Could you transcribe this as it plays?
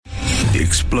the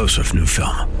explosive new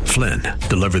film, Flynn,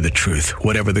 Deliver the Truth,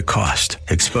 Whatever the Cost,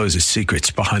 exposes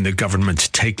secrets behind the government's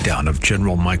takedown of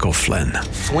General Michael Flynn.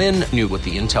 Flynn knew what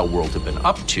the intel world had been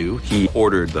up to. He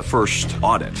ordered the first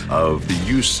audit of the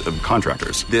use of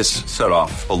contractors. This set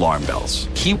off alarm bells.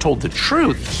 He told the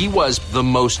truth. He was the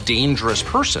most dangerous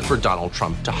person for Donald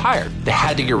Trump to hire. They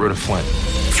had to get rid of Flynn.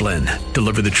 Flynn,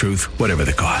 Deliver the Truth, Whatever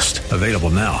the Cost. Available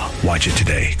now. Watch it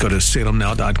today. Go to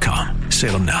salemnow.com.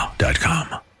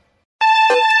 salemnow.com.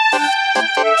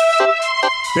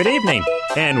 Good evening,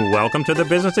 and welcome to the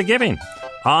Business of Giving.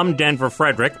 I'm Denver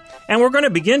Frederick, and we're going to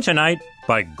begin tonight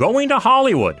by going to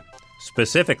Hollywood,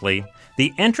 specifically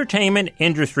the Entertainment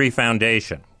Industry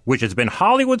Foundation, which has been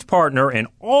Hollywood's partner in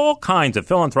all kinds of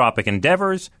philanthropic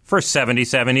endeavors for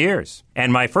 77 years.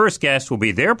 And my first guest will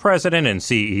be their president and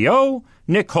CEO,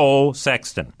 Nicole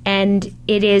Sexton. And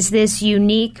it is this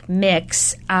unique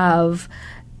mix of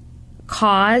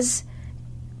cause,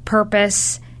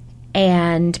 purpose,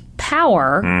 and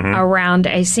power around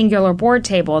a singular board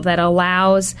table that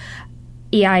allows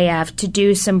EIF to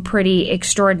do some pretty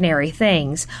extraordinary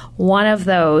things. One of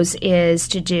those is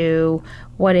to do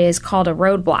what is called a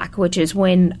roadblock, which is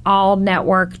when all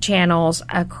network channels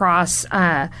across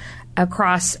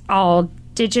all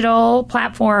digital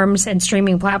platforms and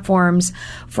streaming platforms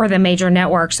for the major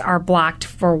networks are blocked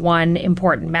for one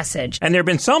important message. And there have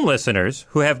been some listeners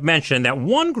who have mentioned that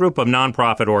one group of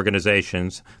nonprofit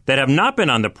organizations that have not been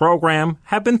on the program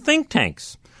have been think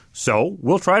tanks. So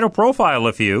we'll try to profile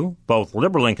a few, both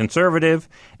liberal and conservative,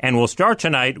 and we'll start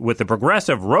tonight with the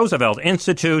Progressive Roosevelt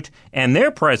Institute and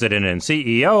their president and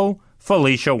CEO,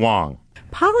 Felicia Wong.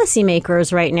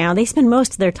 Policymakers right now, they spend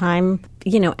most of their time,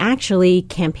 actually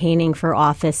campaigning for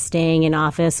office, staying in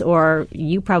office, or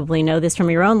you probably know this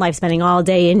from your own life, spending all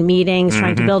day in meetings,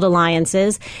 trying to build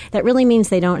alliances. That really means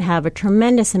they don't have a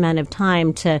tremendous amount of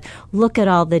time to look at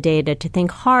all the data, to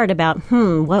think hard about,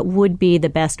 what would be the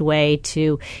best way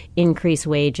to increase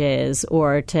wages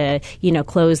or to,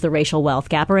 close the racial wealth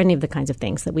gap or any of the kinds of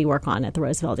things that we work on at the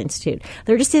Roosevelt Institute.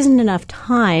 There just isn't enough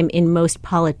time in most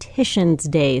politicians'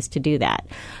 days to do that.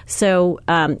 So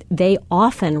they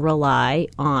often rely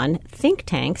on think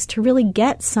tanks to really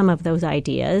get some of those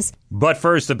ideas. But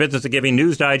first, the Business of Giving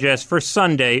News Digest for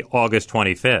Sunday, August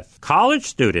 25th. College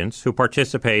students who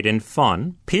participate in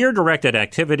fun, peer-directed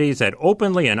activities that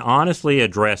openly and honestly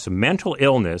address mental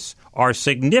illness are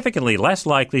significantly less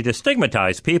likely to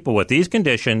stigmatize people with these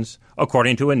conditions,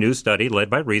 according to a new study led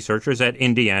by researchers at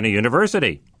Indiana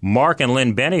University. Mark and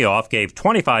Lynn Benioff gave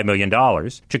 $25 million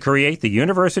to create the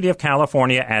University of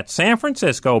California at San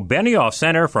Francisco Benioff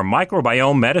Center for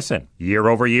Microbiome Medicine.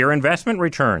 Year-over-year investment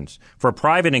returns for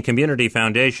private and community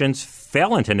foundations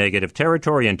fell into negative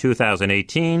territory in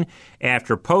 2018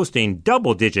 after posting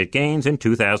double-digit gains in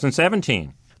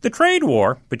 2017. The trade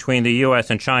war between the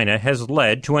U.S. and China has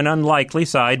led to an unlikely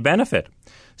side benefit.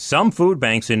 Some food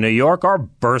banks in New York are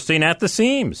bursting at the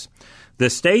seams. The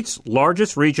state's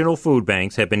largest regional food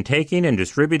banks have been taking and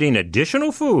distributing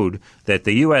additional food that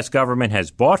the U.S. government has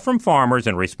bought from farmers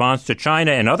in response to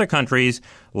China and other countries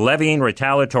levying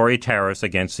retaliatory tariffs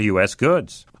against the U.S.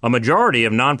 goods. A majority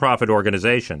of nonprofit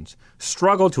organizations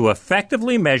struggle to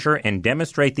effectively measure and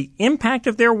demonstrate the impact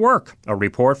of their work, a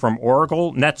report from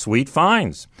Oracle NetSuite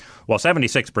finds. While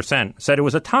 76% said it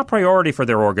was a top priority for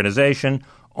their organization,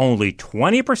 only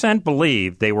 20%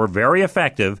 believed they were very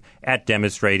effective at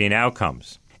demonstrating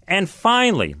outcomes. And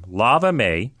finally, Lava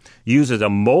Mae uses a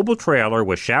mobile trailer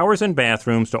with showers and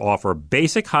bathrooms to offer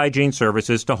basic hygiene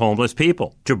services to homeless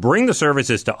people. To bring the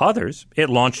services to others, it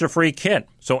launched a free kit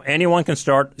so anyone can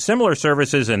start similar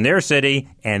services in their city,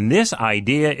 and this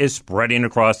idea is spreading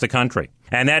across the country.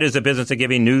 And that is the Business of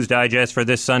Giving News Digest for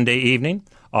this Sunday evening.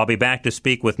 I'll be back to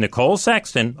speak with Nicole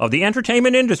Sexton of the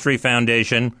Entertainment Industry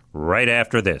Foundation right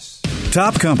after this.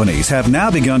 Top companies have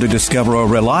now begun to discover a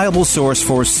reliable source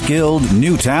for skilled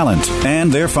new talent,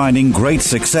 and they're finding great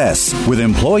success with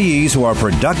employees who are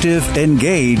productive,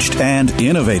 engaged, and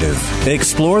innovative.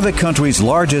 Explore the country's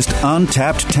largest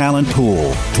untapped talent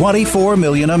pool, 24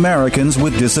 million Americans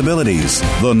with disabilities.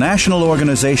 The National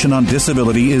Organization on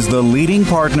Disability is the leading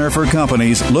partner for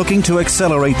companies looking to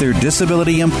accelerate their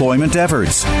disability employment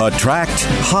efforts. Attract,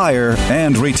 hire,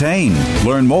 and retain.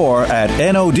 Learn more at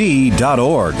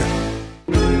NOD.org.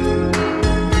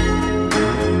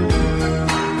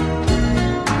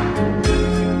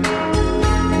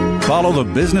 Follow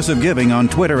the Business of Giving on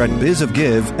Twitter at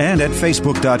BizOfGive and at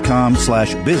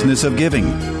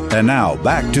Facebook.com/BusinessOfGiving. And now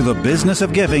back to the Business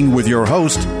of Giving with your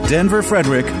host, Denver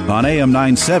Frederick, on AM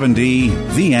 970,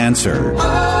 The Answer.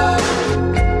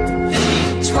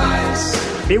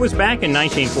 It was back in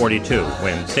 1942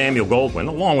 when Samuel Goldwyn,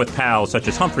 along with pals such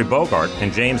as Humphrey Bogart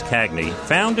and James Cagney,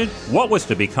 founded what was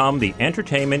to become the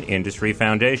Entertainment Industry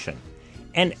Foundation.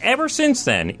 And ever since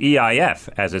then, EIF,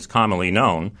 as it's commonly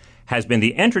known, has been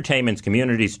the entertainment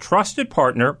community's trusted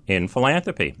partner in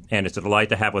philanthropy. And it's a delight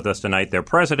to have with us tonight their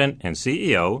president and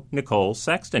CEO, Nicole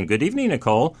Sexton. Good evening,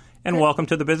 Nicole, and welcome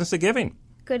to the Business of Giving.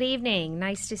 Good evening.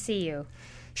 Nice to see you.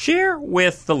 Share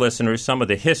with the listeners some of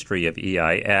the history of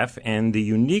EIF and the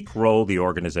unique role the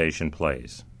organization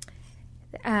plays.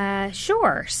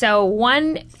 Sure. So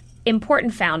one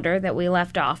important founder that we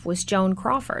left off was Joan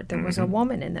Crawford. There was a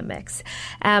woman in the mix.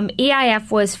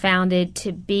 EIF was founded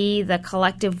to be the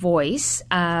collective voice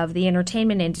of the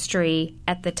entertainment industry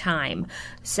at the time.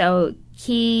 So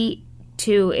key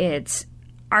to its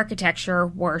architecture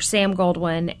were Sam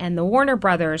Goldwyn and the Warner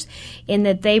Brothers, in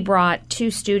that they brought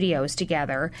two studios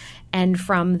together. And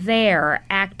from there,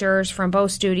 actors from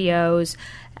both studios,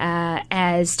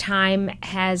 as time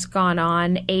has gone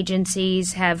on,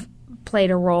 agencies have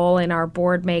played a role in our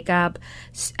board makeup.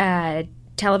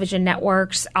 Television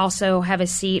networks also have a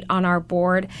seat on our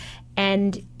board.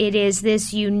 And it is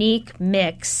this unique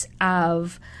mix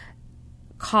of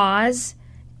cause,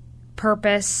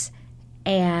 purpose,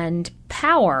 and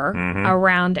power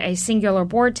around a singular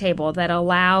board table that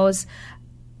allows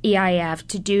EIF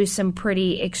to do some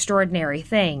pretty extraordinary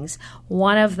things.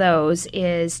 One of those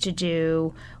is to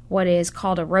do what is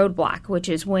called a roadblock, which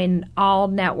is when all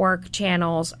network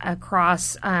channels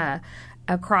across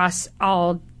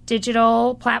all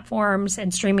digital platforms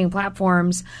and streaming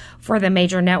platforms for the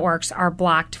major networks are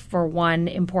blocked for one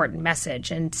important message.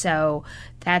 And so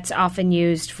that's often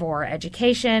used for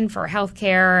education, for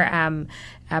healthcare,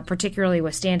 particularly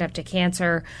with Stand Up to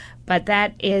Cancer. But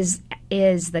that is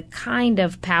the kind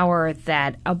of power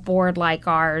that a board like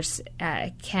ours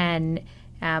can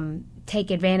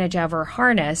take advantage of or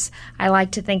harness. I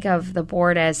like to think of the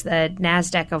board as the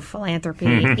NASDAQ of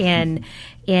philanthropy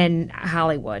in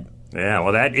Hollywood. Yeah,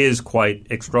 well, that is quite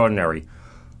extraordinary.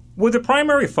 Would the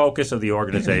primary focus of the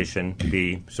organization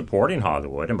be supporting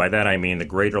Hollywood, and by that I mean the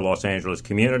greater Los Angeles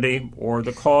community, or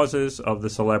the causes of the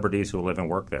celebrities who live and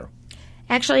work there?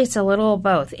 Actually, it's a little of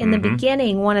both. In the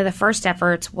beginning, one of the first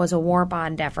efforts was a war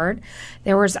bond effort.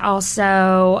 There was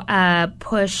also a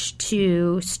push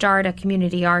to start a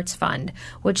community arts fund,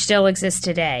 which still exists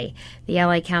today, the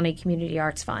LA County Community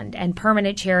Arts Fund. And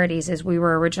Permanent Charities, as we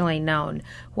were originally known,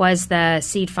 was the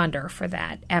seed funder for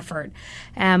that effort.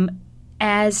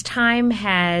 As time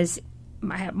has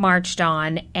marched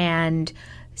on and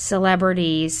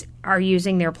celebrities are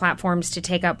using their platforms to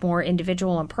take up more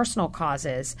individual and personal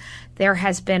causes, there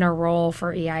has been a role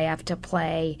for EIF to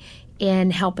play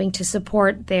in helping to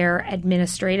support their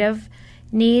administrative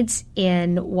needs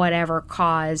in whatever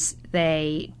cause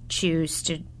they choose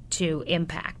to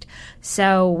impact.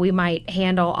 So we might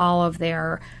handle all of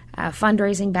their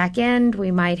fundraising back end. We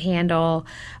might handle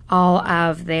all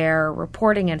of their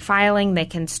reporting and filing. They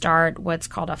can start what's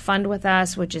called a fund with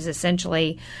us, which is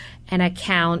essentially an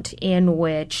account in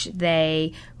which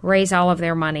they raise all of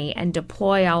their money and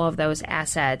deploy all of those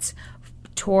assets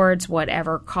towards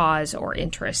whatever cause or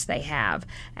interest they have.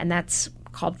 And that's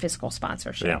called fiscal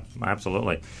sponsorship. Yeah,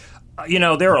 absolutely.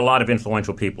 There are a lot of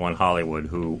influential people in Hollywood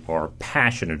who are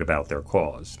passionate about their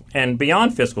cause. And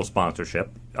beyond fiscal sponsorship,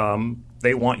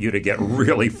 they want you to get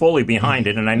really fully behind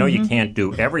it. And I know you can't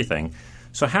do everything.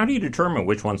 So how do you determine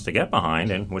which ones to get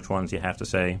behind and which ones you have to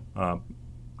say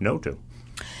no to?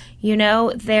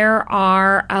 There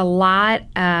are a lot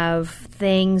of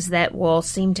things that will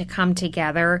seem to come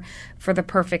together for the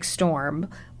perfect storm.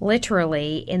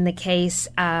 Literally, in the case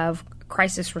of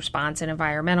crisis response and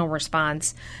environmental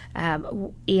response,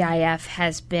 EIF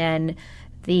has been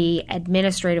the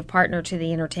administrative partner to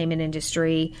the entertainment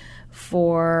industry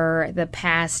for the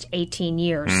past 18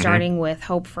 years, starting with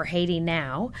Hope for Haiti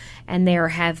now. And there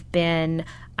have been,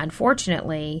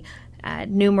 unfortunately,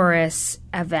 numerous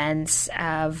events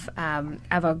of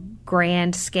a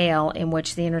grand scale in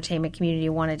which the entertainment community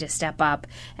wanted to step up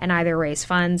and either raise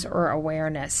funds or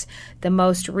awareness. The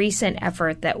most recent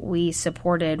effort that we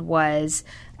supported was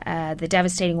the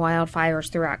devastating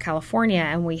wildfires throughout California,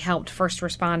 and we helped first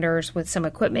responders with some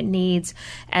equipment needs,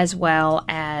 as well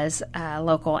as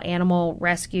local animal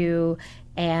rescue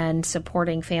and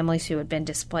supporting families who had been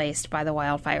displaced by the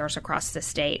wildfires across the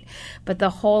state. But the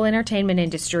whole entertainment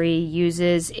industry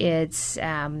uses its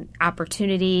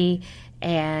opportunity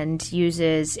and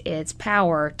uses its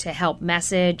power to help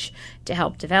message, to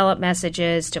help develop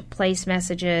messages, to place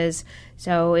messages.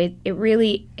 So it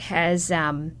really has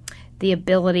the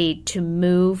ability to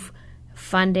move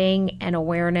funding and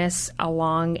awareness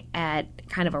along at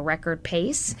kind of a record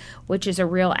pace, which is a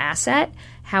real asset.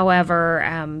 However,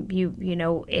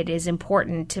 it is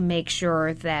important to make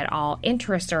sure that all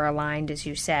interests are aligned, as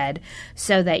you said,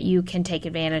 so that you can take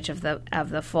advantage of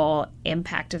the full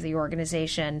impact of the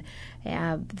organization.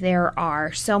 There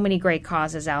are so many great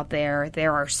causes out there.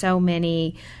 There are so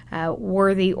many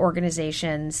worthy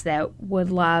organizations that would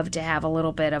love to have a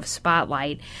little bit of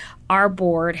spotlight. Our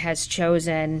board has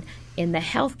chosen in the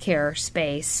healthcare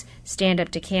space Stand Up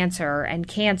to Cancer and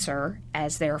cancer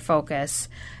as their focus.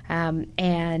 And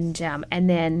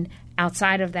then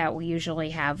outside of that, we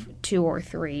usually have 2 or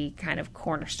 3 kind of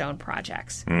cornerstone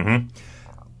projects. Mm-hmm.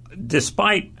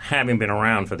 Despite having been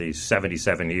around for these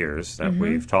 77 years that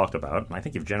we've talked about, I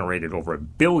think you've generated over $1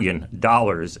 billion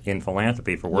in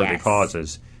philanthropy for worthy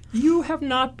causes. You have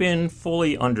not been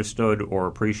fully understood or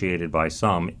appreciated by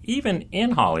some, even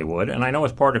in Hollywood. And I know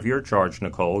as part of your charge,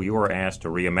 Nicole, you were asked to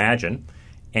reimagine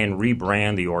and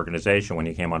rebrand the organization when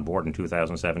you came on board in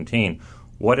 2017.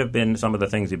 What have been some of the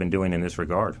things you've been doing in this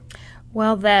regard?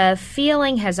 Well, the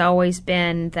feeling has always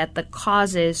been that the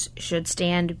causes should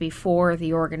stand before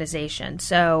the organization.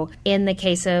 So in the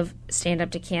case of Stand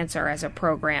Up to Cancer as a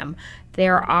program,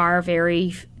 there are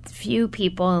very few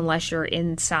people, unless you're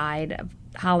inside of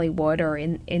Hollywood or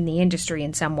in the industry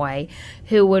in some way,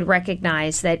 who would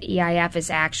recognize that EIF is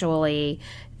actually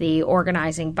the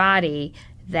organizing body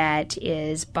that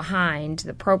is behind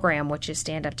the program, which is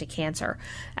Stand Up to Cancer.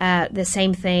 The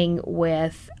same thing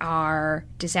with our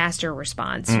disaster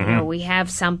response. We have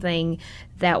something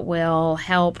that will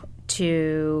help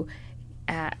to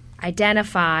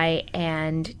identify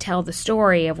and tell the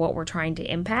story of what we're trying to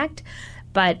impact,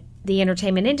 but the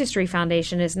Entertainment Industry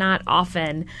Foundation is not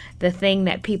often the thing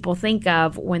that people think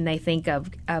of when they think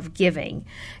of giving.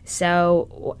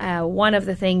 So one of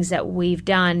the things that we've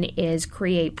done is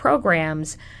create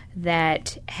programs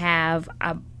that have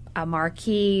a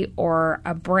marquee or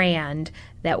a brand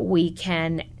that we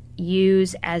can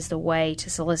use as the way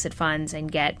to solicit funds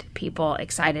and get people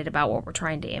excited about what we're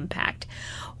trying to impact.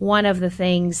 One of the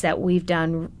things that we've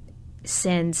done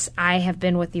since I have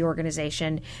been with the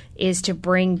organization is to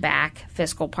bring back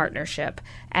fiscal partnership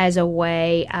as a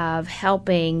way of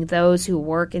helping those who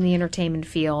work in the entertainment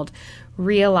field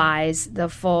realize the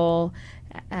full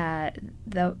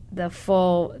the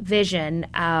full vision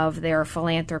of their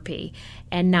philanthropy.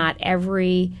 And not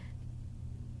every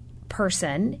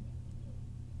person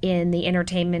in the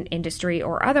entertainment industry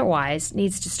or otherwise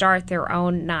needs to start their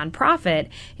own nonprofit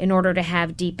in order to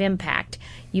have deep impact.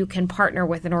 You can partner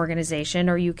with an organization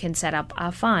or you can set up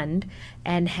a fund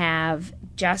and have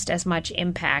just as much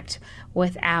impact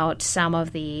without some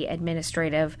of the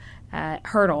administrative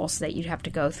hurdles that you'd have to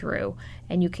go through,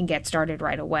 and you can get started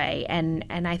right away. And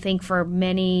I think for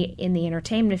many in the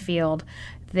entertainment field,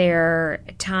 their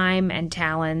time and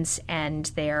talents and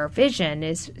their vision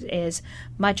is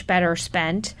much better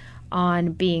spent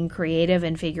on being creative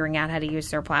and figuring out how to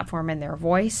use their platform and their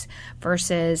voice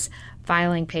versus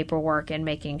filing paperwork and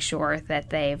making sure that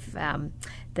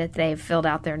they've filled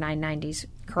out their 990s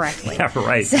correctly. Yeah,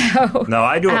 right. So, no,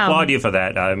 I do applaud you for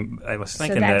that. I was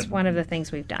thinking so that's one of the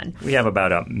things we've done. We have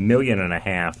about 1.5 million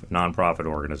nonprofit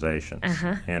organizations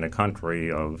in a country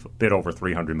of a bit over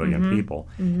 300 million people.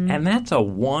 And that's a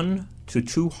 1 to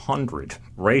 200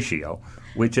 ratio,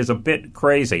 which is a bit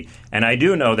crazy. And I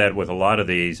do know that with a lot of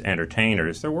these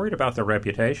entertainers, they're worried about their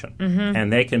reputation.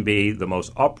 And they can be the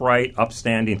most upright,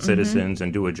 upstanding citizens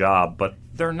and do a job, but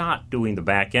they're not doing the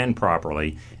back end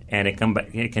properly. And it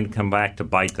can come back to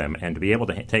bite them. And to be able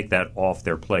to take that off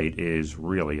their plate is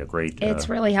really a great... It's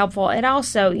really helpful. It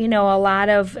also, a lot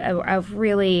of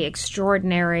really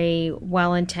extraordinary,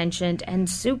 well-intentioned, and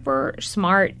super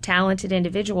smart, talented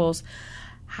individuals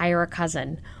hire a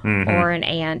cousin or an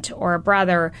aunt or a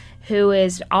brother who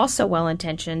is also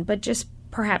well-intentioned, but just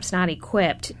perhaps not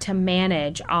equipped to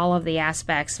manage all of the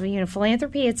aspects.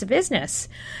 Philanthropy, it's a business,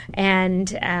 and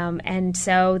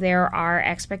so there are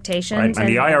expectations. Right. And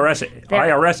the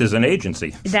IRS is an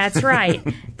agency. That's right.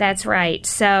 That's right.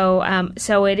 So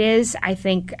it is, I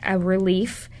think, a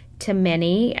relief to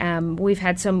many. We've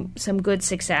had some good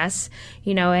success,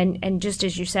 and just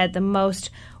as you said, the most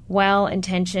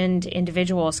well-intentioned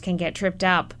individuals can get tripped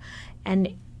up,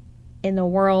 and in the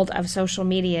world of social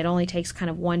media, it only takes kind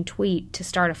of one tweet to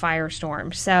start a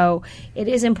firestorm. So it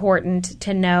is important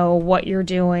to know what you're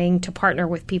doing, to partner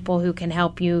with people who can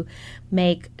help you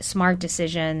make smart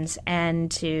decisions,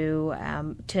 and to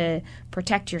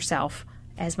protect yourself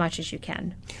as much as you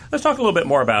can. Let's talk a little bit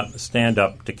more about Stand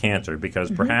Up to Cancer, because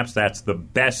perhaps that's the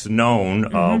best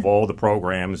known of all the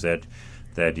programs that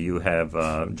you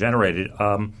have generated.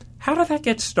 How did that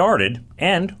get started,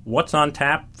 and what's on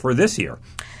tap for this year?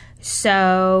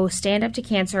 So Stand Up to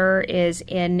Cancer is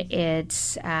in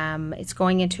its it's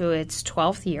going into its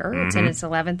 12th year. It's in its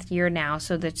 11th year now.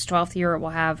 So its 12th year it will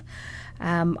have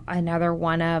another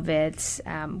one of its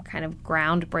kind of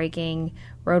groundbreaking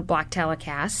roadblock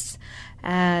telecasts.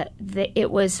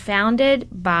 It was founded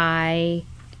by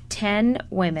 10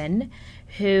 women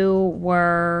who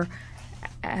were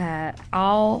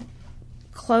all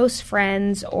close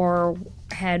friends or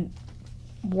had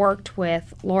worked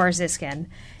with Laura Ziskin,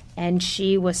 and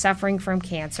she was suffering from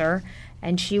cancer,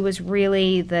 and she was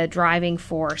really the driving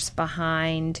force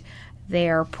behind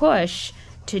their push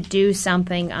to do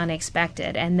something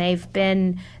unexpected. And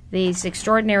these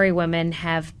extraordinary women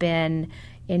have been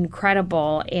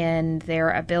incredible in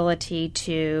their ability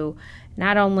to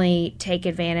not only take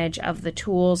advantage of the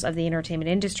tools of the Entertainment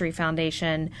Industry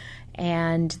Foundation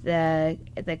and the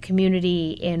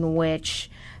community in which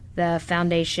the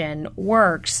foundation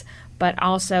works, but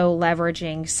also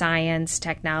leveraging science,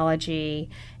 technology,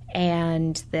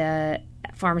 and the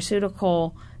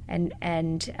pharmaceutical and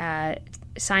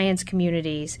science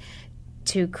communities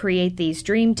to create these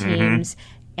dream teams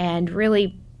and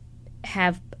really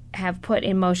have put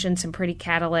in motion some pretty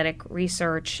catalytic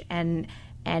research and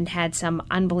had some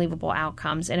unbelievable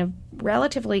outcomes in a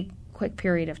relatively quick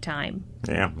period of time.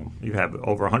 Yeah, you have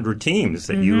over 100 teams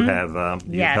that you have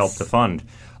you've helped to fund.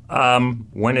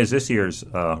 When is this year's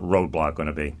roadblock going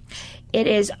to be? It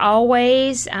is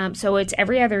always, so it's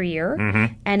every other year,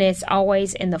 and it's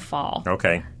always in the fall.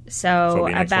 Okay. So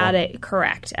about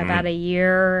about a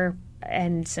year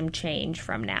and some change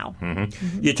from now.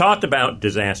 You talked about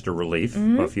disaster relief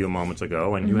a few moments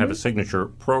ago, and you have a signature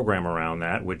program around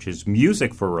that, which is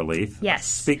Music for Relief. Yes.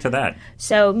 Speak to that.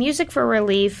 So Music for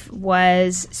Relief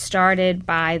was started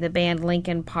by the band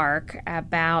Linkin Park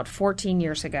about 14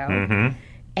 years ago.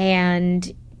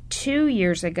 And 2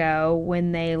 years ago,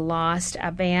 when they lost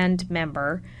a band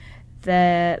member,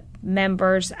 the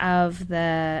members of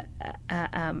the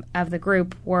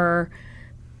group were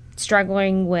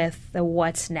struggling with the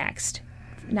what's next,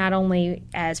 not only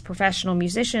as professional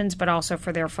musicians, but also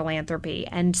for their philanthropy.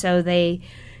 And so they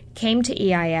came to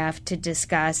EIF to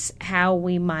discuss how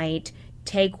we might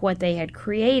take what they had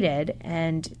created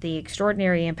and the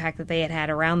extraordinary impact that they had had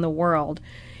around the world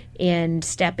in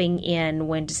stepping in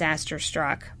when disaster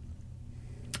struck,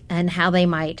 and how they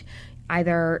might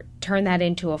either turn that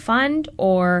into a fund,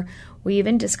 or we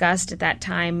even discussed at that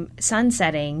time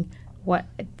sunsetting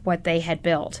what they had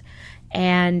built.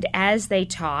 And as they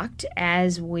talked,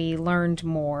 as we learned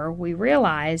more, we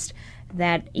realized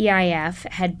that EIF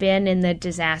had been in the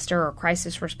disaster or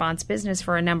crisis response business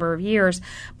for a number of years,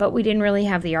 but we didn't really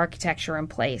have the architecture in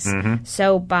place.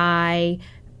 So by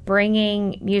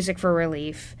bringing Music for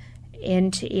Relief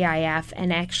into EIF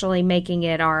and actually making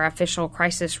it our official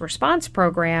crisis response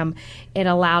program, it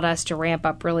allowed us to ramp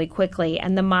up really quickly.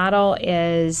 And the model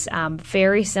is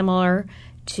very similar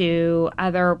to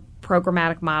other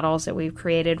programmatic models that we've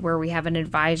created, where we have an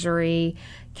advisory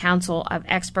council of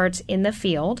experts in the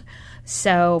field.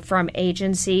 So from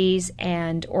agencies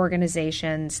and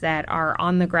organizations that are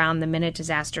on the ground the minute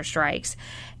disaster strikes.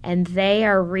 And they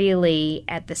are really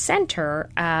at the center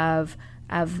of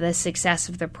the success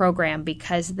of the program,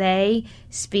 because they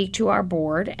speak to our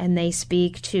board and they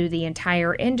speak to the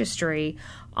entire industry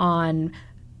on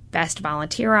best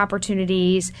volunteer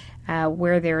opportunities,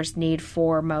 where there's need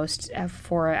for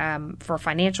for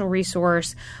financial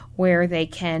resource, where they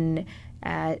can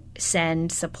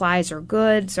send supplies or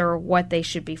goods, or what they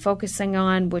should be focusing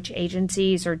on, which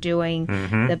agencies are doing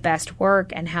the best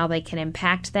work, and how they can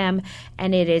impact them.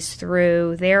 And it is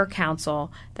through their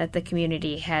council that the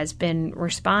community has been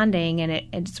responding, and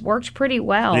it's worked pretty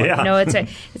well. Yeah. You know,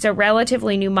 it's a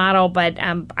relatively new model, but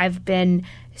I've been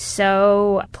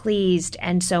so pleased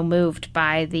and so moved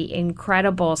by the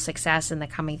incredible success and the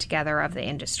coming together of the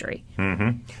industry.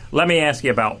 Let me ask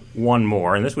you about one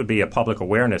more, and this would be a public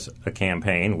awareness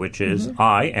campaign, which is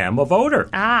I Am a Voter.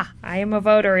 I Am a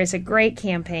Voter is a great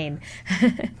campaign.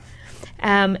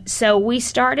 So we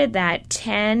started that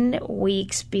 10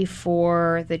 weeks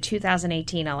before the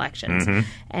 2018 elections.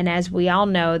 And as we all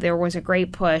know, there was a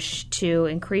great push to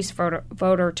increase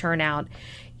voter turnout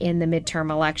in the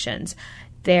midterm elections.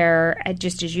 There,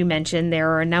 just as you mentioned,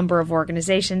 there are a number of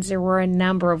organizations. There were a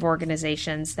number of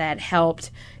organizations that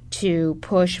helped to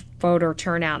push voter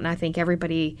turnout, and I think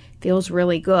everybody feels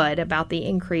really good about the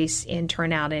increase in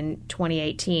turnout in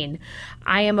 2018.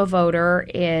 I Am a Voter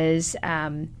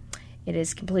It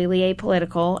is completely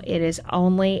apolitical. It is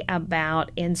only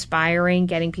about inspiring,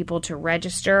 getting people to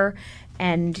register,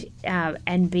 and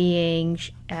being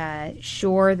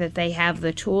sure that they have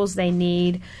the tools they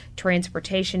need,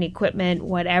 transportation, equipment,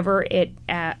 whatever it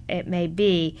may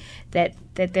be, that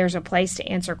there's a place to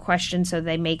answer questions so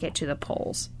they make it to the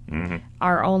polls. Mm-hmm.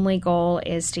 Our only goal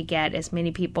is to get as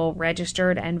many people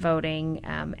registered and voting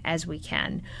as we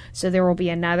can. So there will be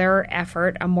another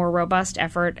effort, a more robust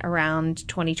effort around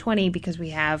 2020, because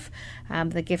we have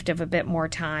the gift of a bit more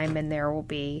time, and there will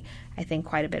be, I think,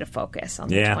 quite a bit of focus on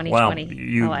the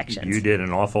 2020 elections. You did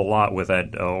an awful lot with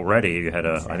that already. You had,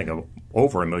 I think,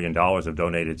 over $1 million of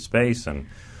donated space and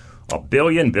 $1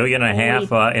 billion and a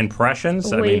half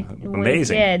impressions. Amazing. We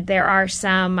did. There are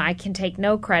some, I can take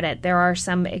no credit, there are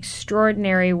some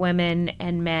extraordinary women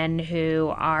and men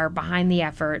who are behind the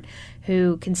effort,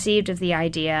 who conceived of the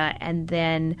idea and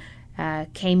then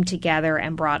came together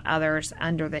and brought others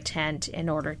under the tent in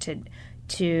order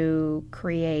to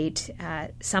create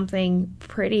something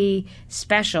pretty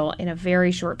special in a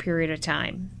very short period of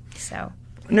time. So,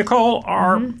 Nicole,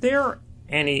 are there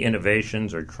any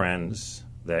innovations or trends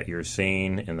that you're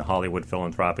seeing in the Hollywood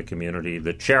philanthropic community,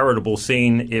 the charitable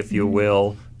scene, if you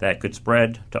will, that could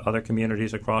spread to other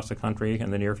communities across the country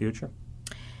in the near future?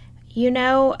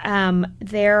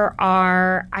 There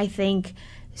are, I think,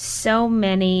 so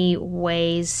many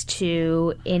ways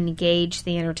to engage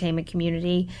the entertainment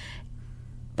community.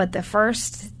 But the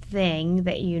first thing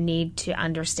that you need to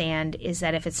understand is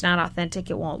that if it's not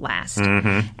authentic, it won't last.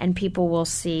 Mm-hmm. And people will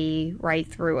see right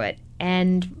through it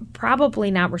and probably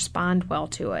not respond well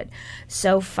to it.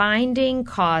 So finding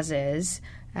causes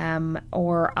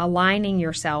or aligning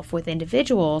yourself with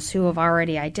individuals who have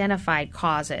already identified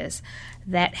causes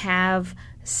that have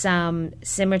some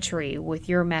symmetry with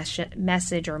your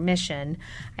message or mission,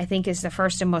 I think is the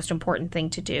first and most important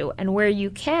thing to do. And where you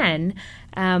can,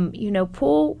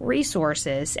 pool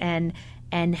resources and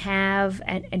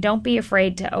don't be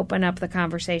afraid to open up the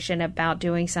conversation about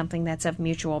doing something that's of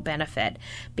mutual benefit,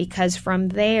 because from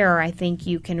there, I think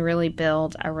you can really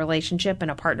build a relationship and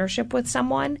a partnership with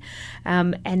someone,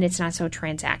 and it's not so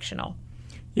transactional.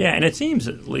 Yeah, and it seems,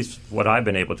 at least what I've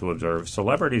been able to observe,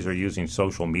 celebrities are using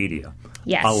social media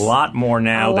yes. a lot more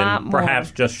now than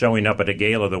perhaps just showing up at a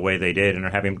gala the way they did, and are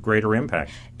having greater impact.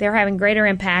 They're having greater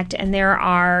impact, and there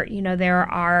are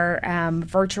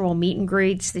virtual meet and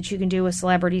greets that you can do with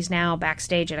celebrities now,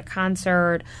 backstage at a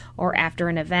concert or after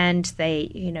an event.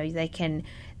 They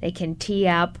can tee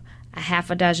up a half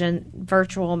a dozen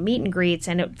virtual meet and greets,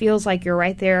 and it feels like you're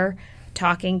right there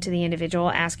talking to the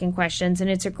individual, asking questions, and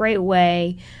it's a great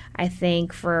way, I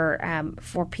think, for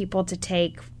people to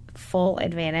take full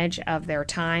advantage of their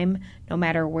time, no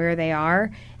matter where they are,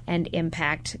 and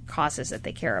impact causes that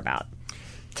they care about.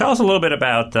 Tell us a little bit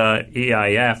about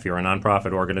EIF. You're a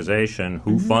nonprofit organization.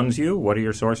 Who funds you? What are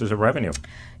your sources of revenue?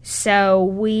 So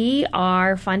we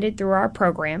are funded through our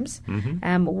programs.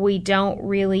 We don't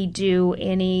really do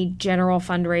any general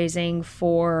fundraising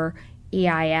for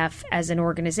EIF as an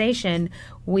organization.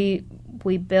 We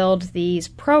build these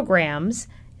programs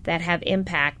that have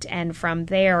impact, and from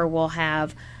there we'll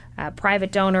have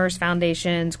private donors,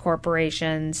 foundations,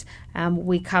 corporations.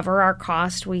 We cover our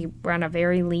cost. We run a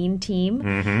very lean team,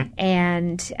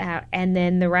 and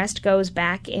then the rest goes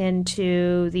back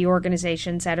into the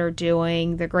organizations that are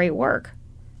doing the great work.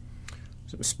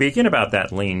 So speaking about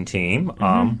that lean team,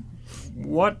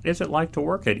 what is it like to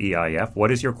work at EIF?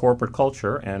 What is your corporate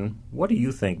culture, and what do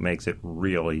you think makes it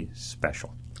really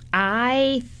special?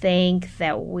 I think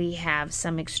that we have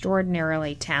some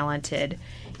extraordinarily talented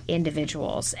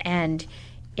individuals, and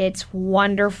it's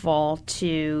wonderful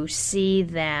to see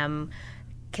them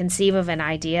conceive of an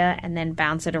idea and then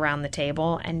bounce it around the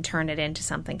table and turn it into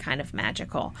something kind of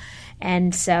magical.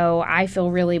 And so I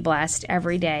feel really blessed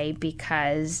every day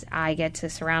because I get to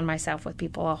surround myself with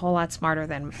people a whole lot smarter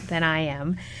than I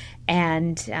am.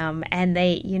 And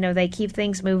they keep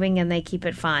things moving and they keep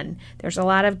it fun. There's a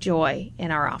lot of joy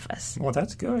in our office. Well,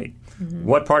 that's great.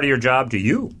 What part of your job do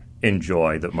you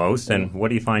enjoy the most, and what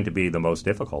do you find to be the most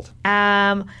difficult?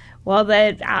 Well,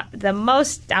 the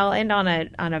most, I'll end on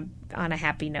a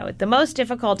happy note. The most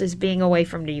difficult is being away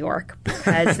from New York,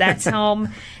 because that's home,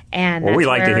 and well, we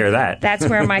like to hear that. That's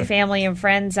where my family and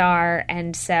friends are,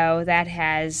 and so that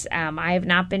has. I have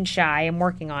not been shy. I'm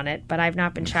working on it, but I've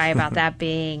not been shy about that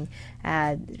being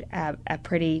a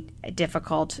pretty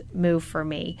difficult move for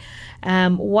me.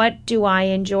 What do I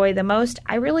enjoy the most?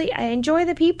 I enjoy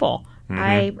the people.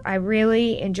 I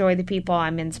really enjoy the people.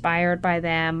 I'm inspired by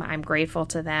them. I'm grateful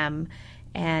to them,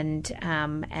 and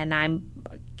I'm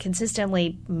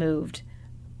consistently moved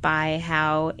by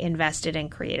how invested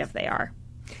and creative they are.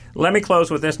 Let me close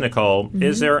with this, Nicole. Mm-hmm.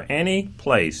 Is there any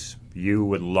place you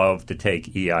would love to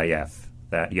take EIF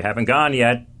that you haven't gone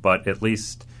yet, but at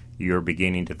least you're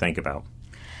beginning to think about?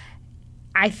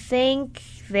 I think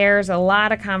there's a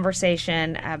lot of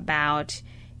conversation about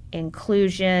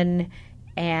inclusion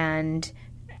and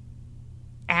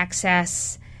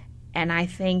access, and I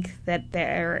think that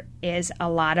there is a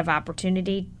lot of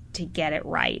opportunity to get it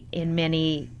right in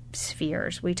many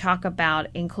spheres. We talk about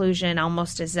inclusion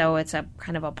almost as though it's a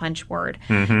kind of a punch word,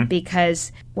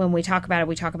 because when we talk about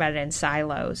it in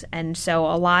silos. And so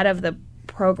a lot of the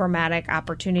programmatic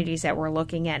opportunities that we're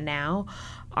looking at now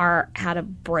are how to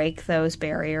break those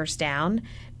barriers down,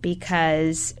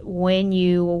 because when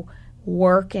you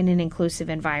work in an inclusive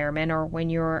environment, or when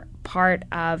you're part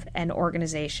of an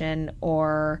organization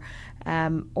or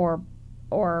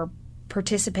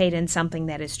participate in something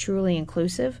that is truly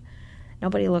inclusive,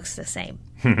 nobody looks the same.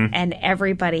 And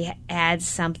everybody adds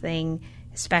something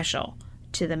special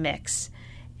to the mix.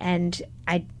 And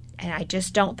I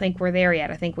just don't think we're there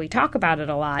yet. I think we talk about it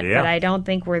a lot, but I don't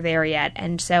think we're there yet.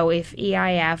 And so if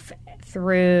EIF,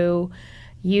 through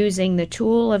using the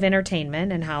tool of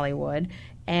entertainment in Hollywood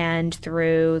and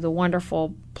through the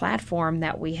wonderful platform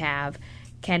that we have,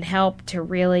 can help to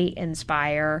really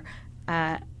inspire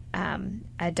a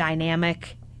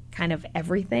dynamic kind of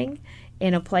everything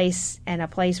in a place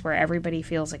where everybody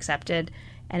feels accepted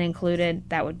and included,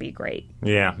 that would be great.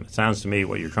 Yeah, it sounds to me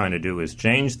what you're trying to do is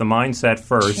change the mindset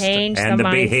first, and the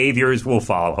behaviors will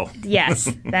follow. Yes,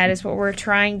 that is what we're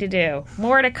trying to do.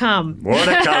 More to come. More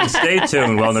to come. Stay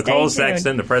tuned. Well, Nicole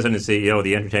Sexton, the President and CEO of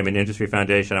the Entertainment Industry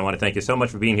Foundation, I want to thank you so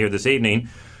much for being here this evening.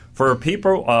 For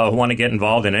people who want to get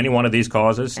involved in any one of these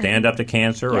causes, Stand Up to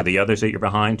Cancer or the others that you're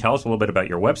behind, tell us a little bit about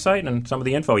your website and some of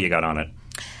the info you got on it.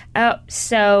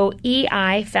 So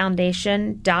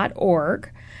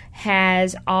eifoundation.org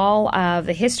has all of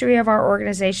the history of our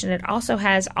organization. It also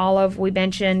has we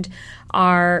mentioned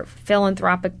our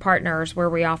philanthropic partners where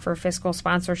we offer fiscal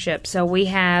sponsorship. So we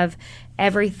have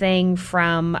everything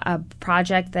from a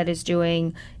project that is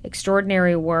doing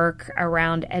extraordinary work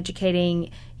around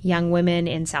educating young women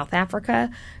in South Africa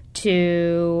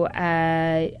to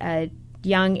a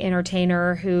young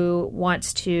entertainer who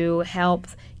wants to help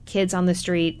kids on the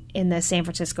street in the San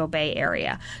Francisco Bay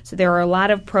Area. So there are a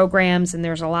lot of programs, and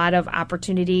there's a lot of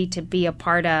opportunity to be a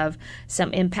part of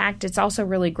some impact. It's also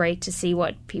really great to see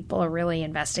what people are really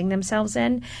investing themselves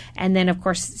in. And then, of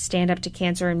course, Stand Up to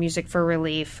Cancer and Music for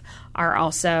Relief are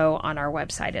also on our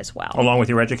website as well. Along with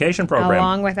your education program.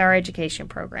 Along with our education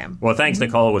program. Well, thanks,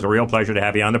 Nicole. It was a real pleasure to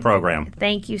have you on the program.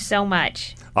 Thank you so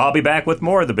much. I'll be back with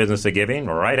more of the Business of Giving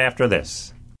right after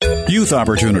this. Youth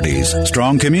opportunities,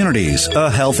 strong communities,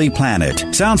 a healthy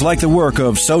planet. Sounds like the work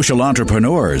of social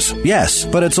entrepreneurs. Yes,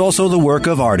 but it's also the work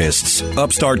of artists.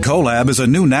 Upstart Collab is a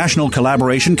new national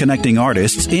collaboration connecting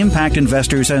artists, impact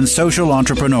investors, and social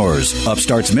entrepreneurs.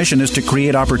 Upstart's mission is to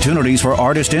create opportunities for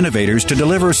artist innovators to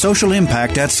deliver social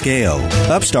impact at scale.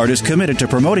 Upstart is committed to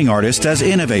promoting artists as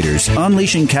innovators,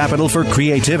 unleashing capital for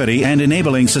creativity, and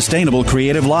enabling sustainable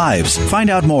creative lives.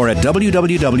 Find out more at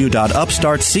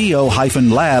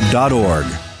www.upstartco-lab.org.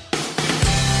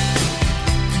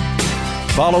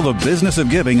 Follow the Business of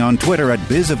Giving on Twitter at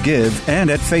BizOfGive and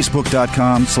at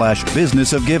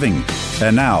Facebook.com/BusinessOfGiving.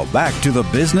 And now back to the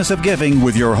Business of Giving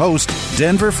with your host,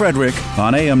 Denver Frederick,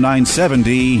 on AM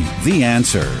 970, The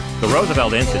Answer. The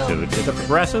Roosevelt Institute is a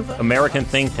progressive American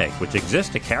think tank which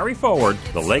exists to carry forward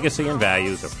the legacy and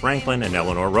values of Franklin and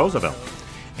Eleanor Roosevelt.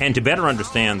 And to better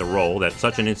understand the role that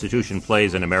such an institution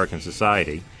plays in American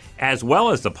society, as well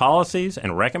as the policies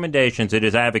and recommendations it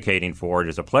is advocating for, it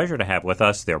is a pleasure to have with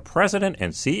us their president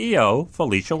and CEO,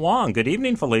 Felicia Wong. Good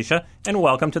evening, Felicia, and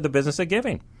welcome to the Business of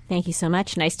Giving. Thank you so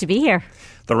much. Nice to be here.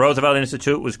 The Roosevelt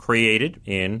Institute was created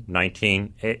in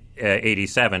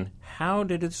 1987. How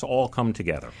did this all come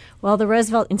together? Well, the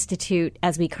Roosevelt Institute,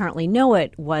 as we currently know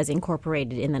it, was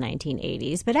incorporated in the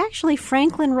 1980s. But actually,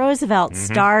 Franklin Roosevelt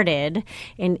started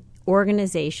an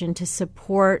organization to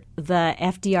support the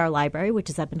FDR Library,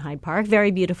 which is up in Hyde Park. Very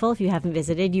beautiful. If you haven't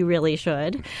visited, you really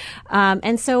should.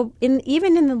 And so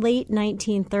even in the late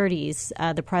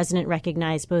 1930s, the president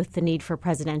recognized both the need for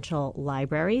presidential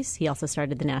libraries. He also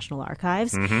started the National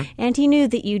Archives. And he knew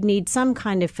that you'd need some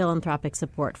kind of philanthropic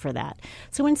support for that.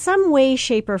 So in some way,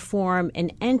 shape, or form,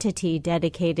 an entity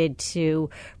dedicated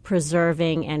to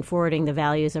preserving and forwarding the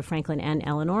values of Franklin and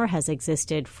Eleanor has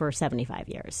existed for 75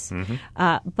 years.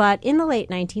 But in the late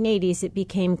 1980s, it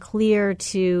became clear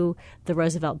to the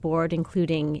Roosevelt board,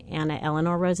 including Anna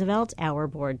Eleanor Roosevelt, our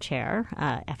board chair,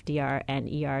 FDR and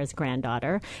ER's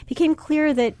granddaughter, became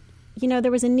clear that,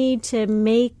 there was a need to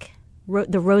make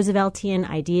the Rooseveltian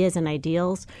ideas and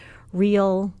ideals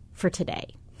real for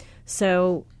today.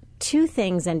 So two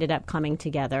things ended up coming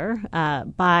together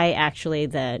by actually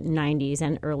the 90s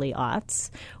and early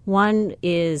aughts. One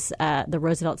is the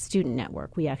Roosevelt Student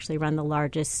Network. We actually run the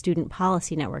largest student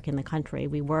policy network in the country.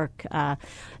 We work on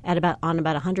about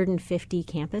 150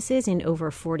 campuses in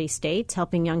over 40 states,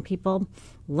 helping young people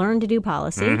learn to do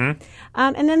policy.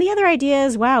 And then the other idea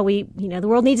is, the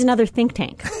world needs another think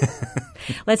tank.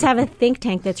 Let's have a think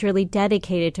tank that's really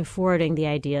dedicated to forwarding the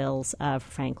ideals of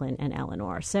Franklin and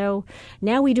Eleanor. So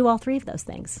now we do all three of those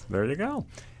things. There you go.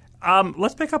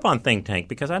 Let's pick up on think tank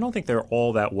because I don't think they're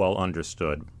all that well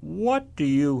understood. What do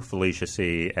you, Felicia,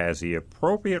 see as the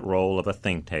appropriate role of a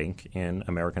think tank in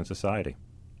American society?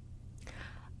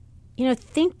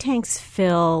 Think tanks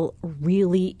fill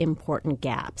really important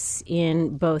gaps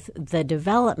in both the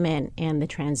development and the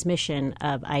transmission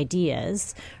of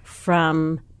ideas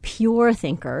from pure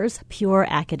thinkers, pure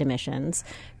academicians,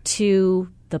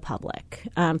 to the public.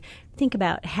 Think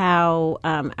about how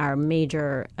our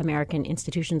major American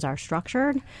institutions are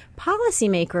structured.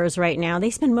 Policymakers right now, they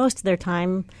spend most of their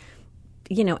time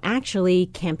actually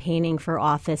campaigning for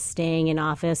office, staying in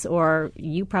office, or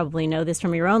you probably know this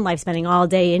from your own life, spending all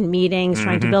day in meetings,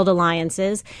 trying to build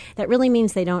alliances. That really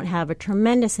means they don't have a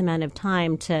tremendous amount of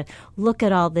time to look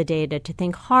at all the data, to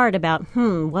think hard about,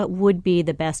 what would be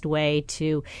the best way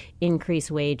to increase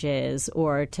wages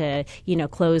or to,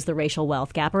 close the racial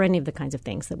wealth gap or any of the kinds of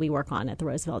things that we work on at the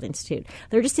Roosevelt Institute.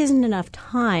 There just isn't enough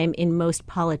time in most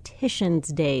politicians'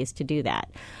 days to do that.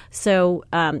 So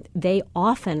they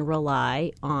often rely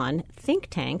on think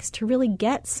tanks to really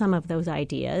get some of those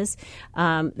ideas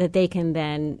that they can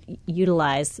then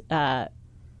utilize,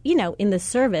 in the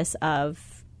service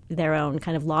of their own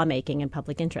kind of lawmaking and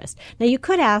public interest. Now, you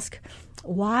could ask,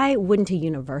 why wouldn't a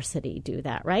university do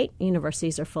that, right?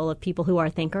 Universities are full of people who are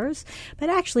thinkers, but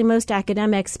actually most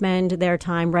academics spend their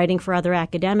time writing for other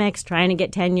academics, trying to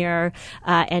get tenure,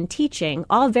 and teaching,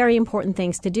 all very important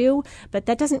things to do, but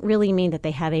that doesn't really mean that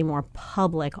they have a more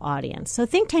public audience. So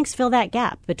think tanks fill that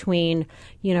gap between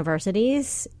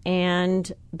universities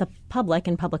and the public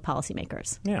and public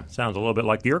policymakers. Yeah, sounds a little bit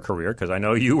like your career, because I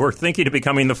know you were thinking of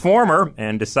becoming the former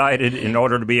and decided in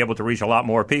order to be able to reach a lot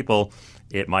more people,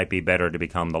 it might be better to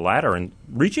become the latter and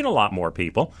reaching a lot more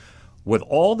people. With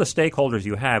all the stakeholders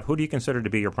you have, who do you consider to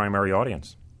be your primary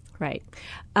audience? Right.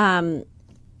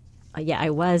 I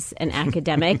was an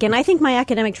academic, and I think my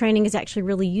academic training is actually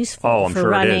really useful for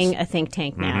running a think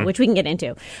tank now, which we can get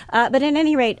into. But at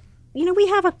any rate, we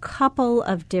have a couple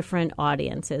of different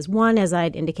audiences. One, as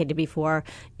I'd indicated before,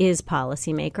 is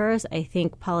policymakers. I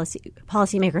think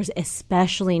policymakers,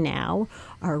 especially now,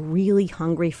 are really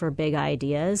hungry for big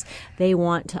ideas. They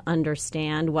want to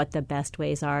understand what the best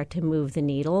ways are to move the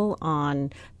needle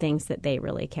on things that they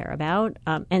really care about.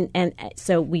 And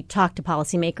so we talk to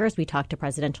policymakers. We talk to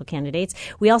presidential candidates.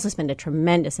 We also spend a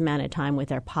tremendous amount of time with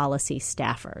their policy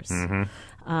staffers.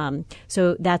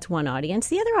 So that's one audience.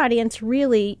 The other audience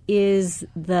really is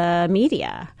the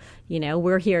media.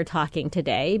 We're here talking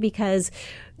today because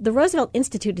the Roosevelt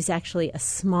Institute is actually a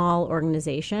small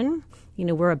organization.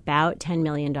 We're about $10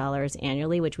 million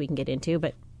annually, which we can get into,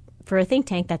 but for a think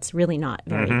tank, that's really not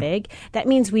very big. That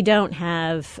means we don't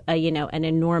have an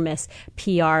enormous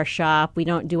PR shop. We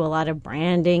don't do a lot of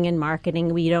branding and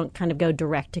marketing. We don't kind of go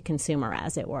direct to consumer,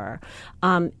 as it were.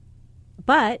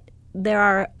 But there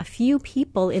are a few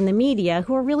people in the media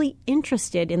who are really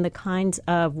interested in the kinds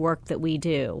of work that we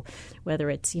do, whether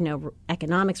it's,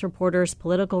 economics reporters,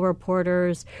 political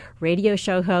reporters, radio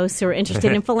show hosts who are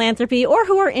interested in philanthropy or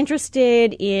who are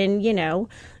interested in,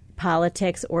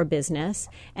 politics or business.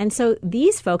 And so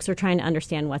these folks are trying to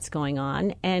understand what's going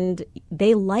on, and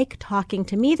they like talking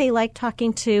to me. They like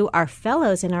talking to our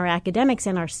fellows and our academics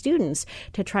and our students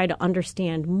to try to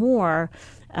understand more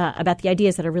about the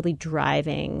ideas that are really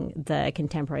driving the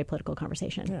contemporary political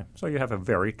conversation. Yeah, so you have a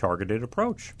very targeted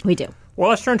approach. We do. Well,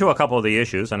 let's turn to a couple of the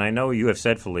issues. And I know you have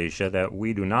said, Felicia, that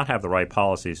we do not have the right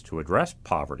policies to address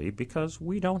poverty because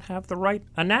we don't have the right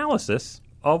analysis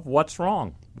of what's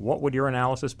wrong. What would your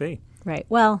analysis be? Right.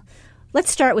 Well,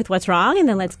 let's start with what's wrong, and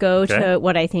then let's go to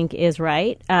what I think is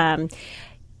right. For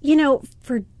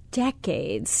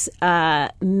decades,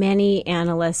 many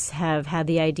analysts have had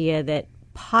the idea that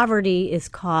poverty is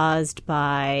caused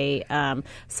by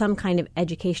some kind of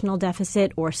educational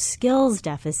deficit or skills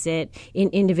deficit in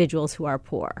individuals who are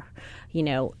poor.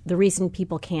 The reason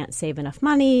people can't save enough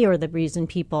money or the reason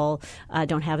people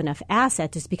don't have enough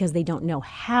assets is because they don't know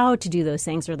how to do those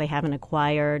things or they haven't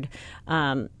acquired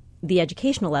the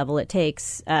educational level it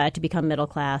takes to become middle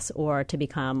class or to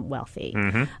become wealthy.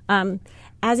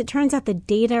 As it turns out, the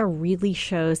data really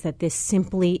shows that this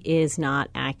simply is not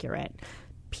accurate.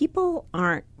 People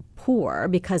aren't poor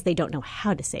because they don't know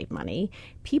how to save money.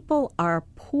 People are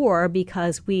poor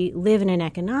because we live in an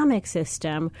economic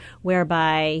system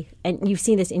whereby, and you've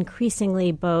seen this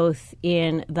increasingly both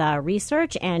in the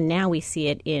research and now we see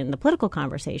it in the political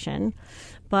conversation,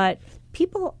 but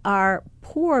people are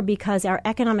poor because our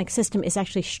economic system is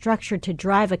actually structured to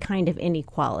drive a kind of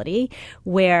inequality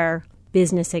where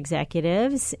business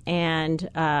executives and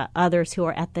others who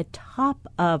are at the top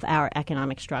of our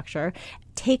economic structure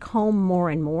take home more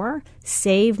and more,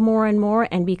 save more and more,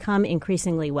 and become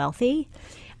increasingly wealthy.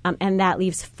 And that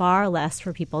leaves far less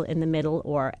for people in the middle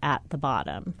or at the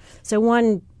bottom. So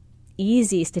one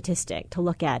easy statistic to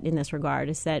look at in this regard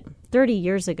is that 30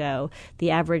 years ago,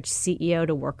 the average CEO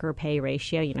to worker pay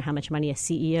ratio, how much money a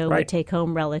CEO would take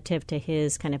home relative to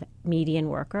his kind of median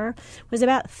worker, was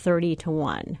about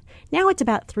 30-1. Now it's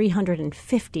about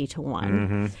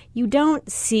 350-1. You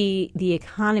don't see the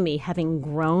economy having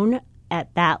grown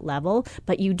at that level,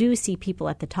 but you do see people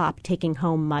at the top taking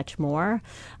home much more.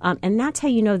 And that's how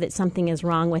you know that something is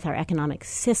wrong with our economic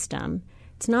system.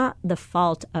 It's not the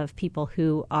fault of people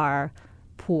who are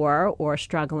poor or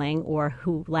struggling or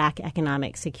who lack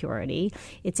economic security.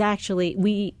 It's actually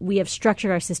we have structured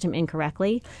our system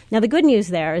incorrectly. Now, the good news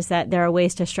there is that there are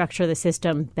ways to structure the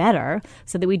system better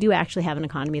so that we do actually have an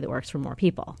economy that works for more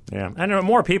people. Yeah, and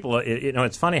more people,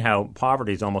 it's funny how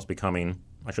poverty is almost becoming,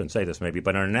 I shouldn't say this maybe,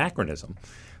 but an anachronism.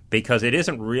 Because it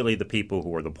isn't really the people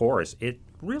who are the poorest. It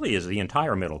really is the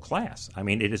entire middle class. I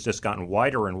mean, it has just gotten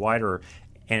wider and wider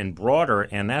and broader,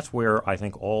 and that's where I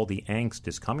think all the angst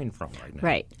is coming from right now.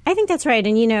 Right. I think that's right.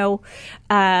 And,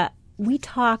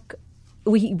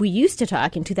 we used to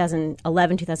talk in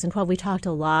 2011, 2012, we talked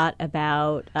a lot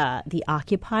about the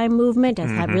Occupy movement as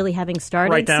really having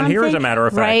started right down something. Here, as a matter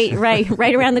of fact.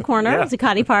 Right around the corner, Yeah.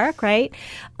 Zuccotti Park, right?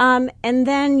 And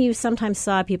then you sometimes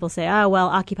saw people say, oh, well,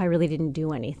 Occupy really didn't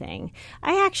do anything.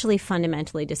 I actually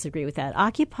fundamentally disagree with that.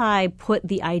 Occupy put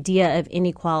the idea of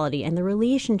inequality and the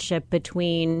relationship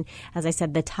between, as I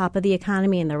said, the top of the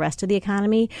economy and the rest of the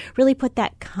economy, really put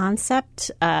that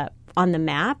concept on the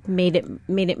map, made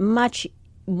it much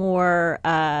more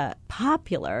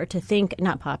popular to think,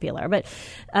 not popular, but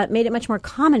made it much more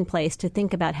commonplace to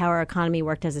think about how our economy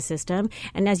worked as a system.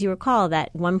 And as you recall,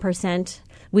 that 1%,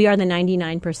 we are the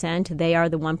 99%, they are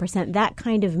the 1%, that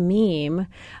kind of meme,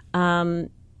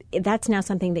 that's now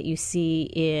something that you see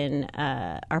in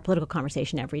our political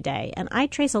conversation every day. And I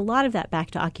trace a lot of that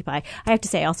back to Occupy. I have to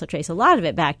say I also trace a lot of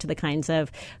it back to the kinds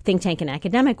of think tank and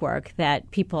academic work that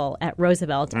people at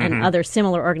Roosevelt and other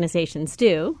similar organizations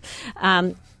do.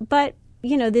 But,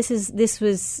 this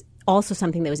was also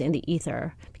something that was in the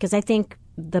ether because I think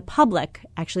the public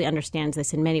actually understands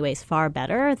this in many ways far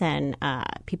better than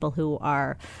people who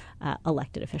are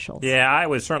elected officials. Yeah, I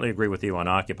would certainly agree with you on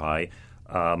Occupy.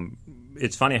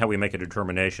 It's funny how we make a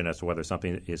determination as to whether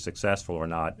something is successful or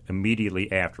not immediately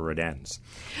after it ends.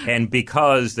 And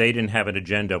because they didn't have an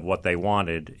agenda of what they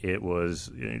wanted, it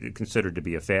was considered to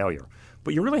be a failure.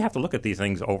 But you really have to look at these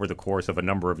things over the course of a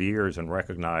number of years and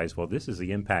recognize, well, this is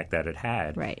the impact that it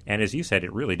had. Right. And as you said,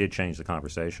 it really did change the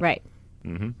conversation. Right.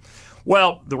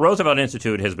 Well, the Roosevelt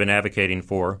Institute has been advocating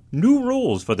for new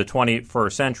rules for the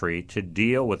 21st century to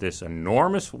deal with this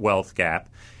enormous wealth gap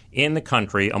in the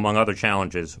country, among other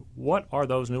challenges. What are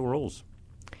those new rules?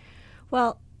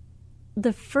 Well,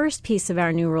 the first piece of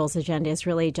our new rules agenda is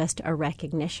really just a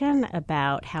recognition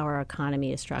about how our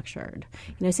economy is structured.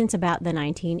 Since about the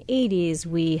 1980s,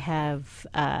 we have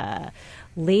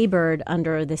labored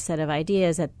under this set of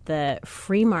ideas that the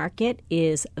free market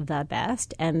is the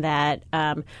best and that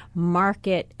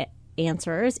market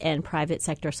answers and private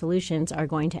sector solutions are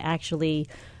going to actually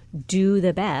do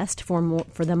the best for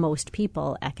the most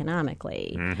people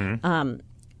economically.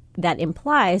 That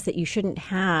implies that you shouldn't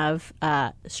have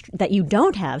that you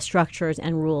don't have structures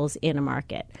and rules in a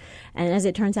market. And as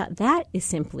it turns out, that is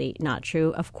simply not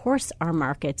true. Of course, our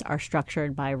markets are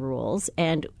structured by rules.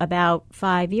 And about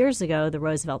 5 years ago, the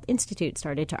Roosevelt Institute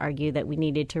started to argue that we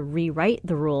needed to rewrite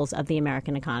the rules of the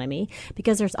American economy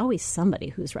because there's always somebody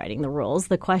who's writing the rules.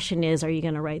 The question is, are you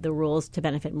going to write the rules to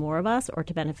benefit more of us or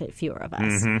to benefit fewer of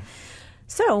us?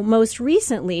 So most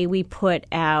recently, we put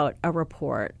out a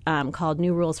report called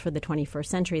New Rules for the 21st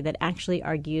Century that actually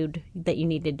argued that you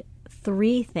needed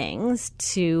 3 things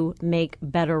to make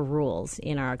better rules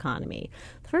in our economy.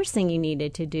 The first thing you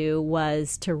needed to do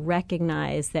was to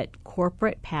recognize that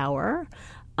corporate power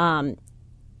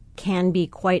can be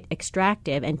quite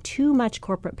extractive, and too much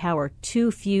corporate power,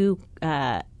 too few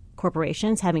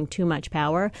corporations having too much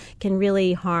power can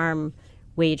really harm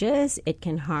wages. It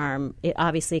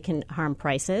obviously can harm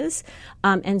prices.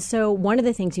 And so one of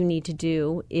the things you need to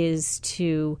do is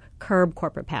to curb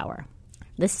corporate power.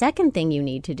 The second thing you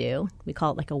need to do, we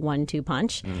call it like a 1-2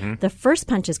 punch. The first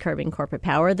punch is curbing corporate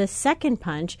power. The second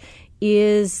punch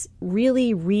is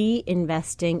really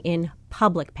reinvesting in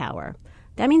public power.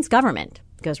 That means government.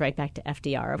 It goes right back to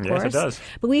FDR, of course. Yes, it does.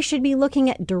 But we should be looking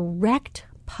at direct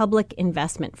public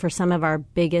investment for some of our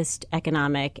biggest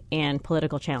economic and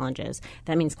political challenges.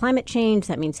 That means climate change.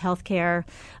 That means healthcare.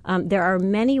 There are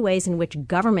many ways in which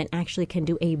government actually can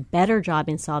do a better job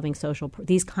in solving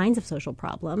these kinds of social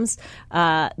problems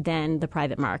than the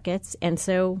private markets. And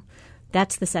so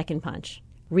that's the second punch,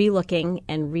 relooking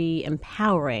and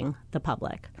re-empowering the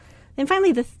public. Then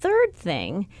finally, the third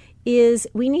thing is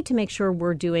we need to make sure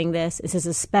we're doing this. This is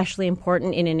especially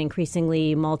important in an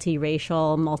increasingly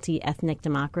multiracial, multi-ethnic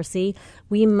democracy.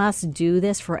 We must do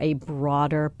this for a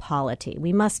broader polity.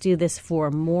 We must do this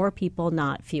for more people,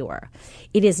 not fewer.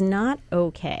 It is not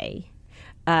okay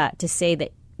to say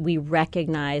that we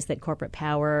recognize that corporate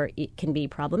power can be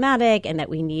problematic and that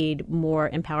we need more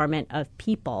empowerment of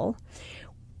people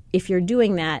if you're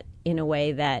doing that in a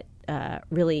way that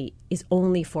really is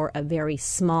only for a very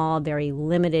small, very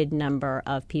limited number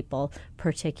of people,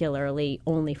 particularly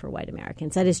only for white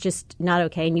Americans. That is just not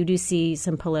okay. And you do see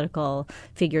some political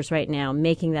figures right now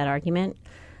making that argument.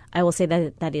 I will say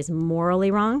that that is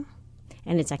morally wrong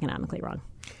and it's economically wrong.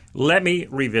 Let me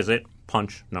revisit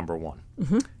punch number one.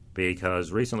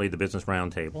 Because recently the Business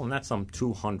Roundtable, and that's some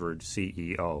 200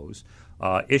 CEOs,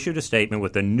 issued a statement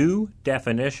with a new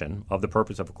definition of the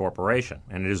purpose of a corporation.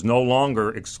 And it is no longer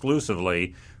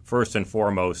exclusively, first and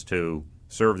foremost, to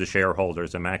serve the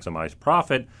shareholders and maximize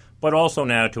profit, but also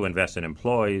now to invest in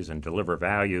employees and deliver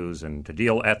values and to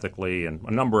deal ethically and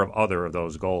a number of other of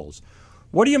those goals.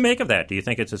 What do you make of that? Do you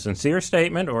think it's a sincere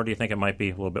statement, or do you think it might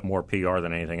be a little bit more PR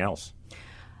than anything else?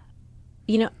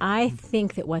 You know, I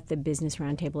think that what the Business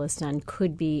Roundtable has done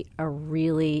could be a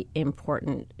really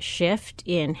important shift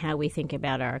in how we think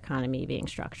about our economy being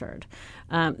structured.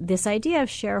 This idea of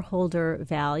shareholder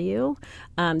value,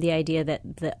 the idea that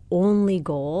the only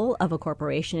goal of a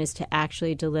corporation is to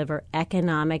actually deliver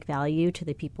economic value to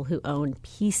the people who own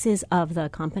pieces of the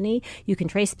company. You can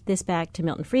trace this back to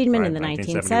Milton Friedman in the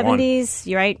 1970s.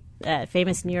 You're right,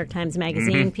 famous New York Times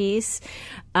Magazine piece.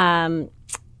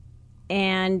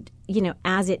 And, you know,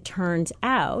 as it turns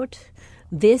out,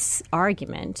 this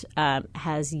argument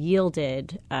has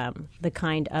yielded the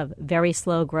kind of very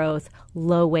slow growth,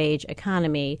 low wage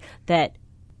economy that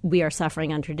we are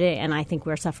suffering under today. And I think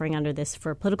we're suffering under this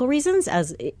for political reasons,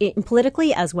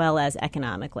 politically as well as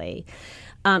economically.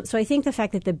 So I think the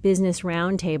fact that the Business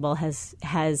Roundtable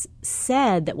has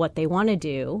said that what they want to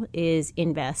do is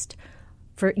invest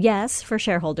for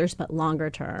shareholders, but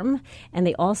longer term. And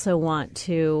they also want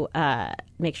to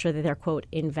make sure that they're, quote,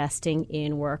 investing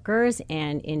in workers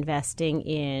and investing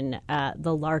in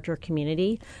the larger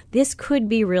community. This could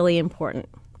be really important.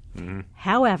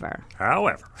 However,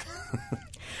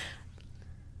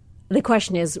 the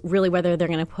question is really whether they're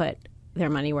going to put their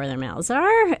money where their mouths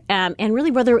are and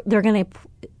really whether they're going to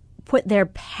put their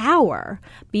power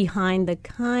behind the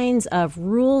kinds of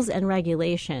rules and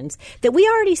regulations that we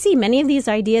already see. Many of these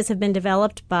ideas have been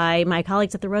developed by my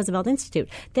colleagues at the Roosevelt Institute.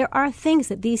 There are things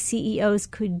that these CEOs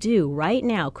could do right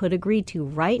now, could agree to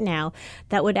right now,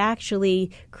 that would actually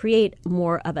create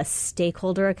more of a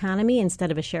stakeholder economy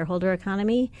instead of a shareholder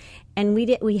economy. And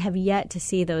we have yet to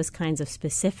see those kinds of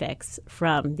specifics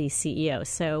from these CEOs.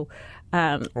 So,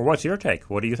 well, what's your take?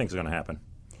 What do you think is going to happen?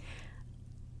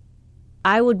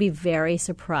 I would be very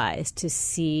surprised to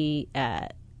see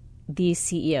these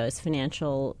CEOs,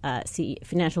 financial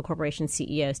corporation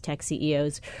CEOs, tech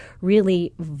CEOs,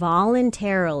 really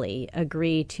voluntarily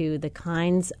agree to the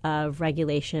kinds of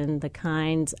regulation, the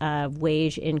kinds of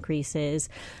wage increases,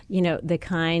 the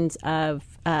kinds of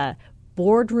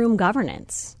boardroom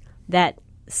governance that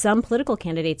some political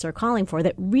candidates are calling for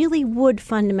that really would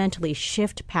fundamentally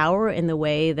shift power in the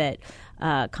way that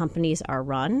companies are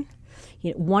run.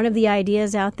 One of the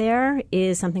ideas out there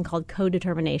is something called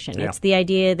co-determination. Yeah. It's the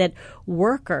idea that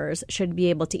workers should be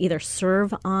able to either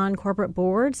serve on corporate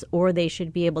boards or they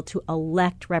should be able to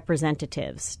elect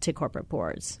representatives to corporate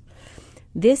boards.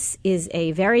 This is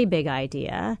a very big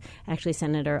idea. Actually,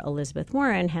 Senator Elizabeth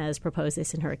Warren has proposed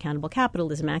this in her Accountable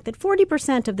Capitalism Act, that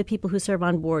 40% of the people who serve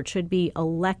on board should be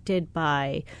elected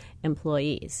by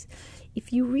employees.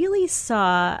 If you really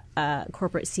saw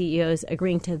corporate CEOs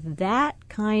agreeing to that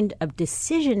kind of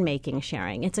decision-making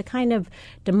sharing, it's a kind of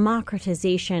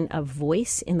democratization of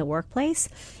voice in the workplace.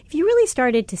 If you really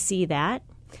started to see that,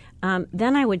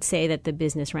 then I would say that the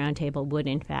Business Roundtable would,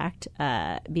 in fact,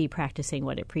 be practicing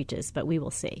what it preaches. But we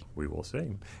will see. We will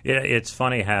see. It's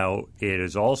funny how it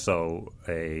is also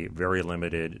a very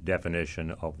limited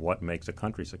definition of what makes a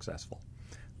country successful.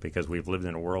 because we've lived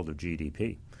in a world of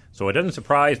GDP. So it doesn't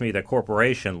surprise me that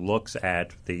corporation looks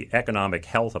at the economic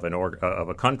health of of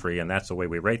a country, and that's the way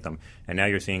we rate them. And now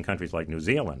you're seeing countries like New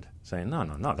Zealand saying,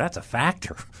 no, that's a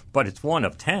factor. But it's one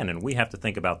of 10, and we have to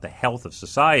think about the health of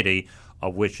society,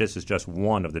 of which this is just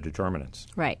one of the determinants.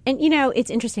 Right. And,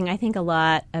 it's interesting. I think a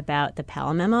lot about the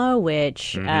Powell Memo,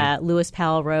 which Lewis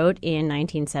Powell wrote in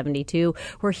 1972,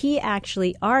 where he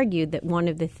actually argued that one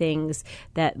of the things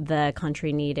that the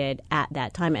country needed at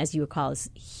that time, as you recall, is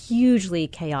hugely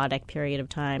chaotic period of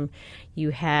time. You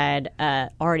had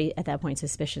already at that point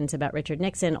suspicions about Richard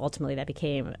Nixon. Ultimately, that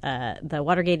became the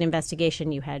Watergate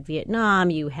investigation. You had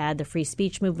Vietnam. You had the free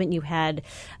speech movement. You had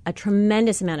a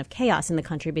tremendous amount of chaos in the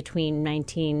country between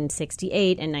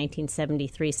 1968 and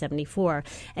 1973-74.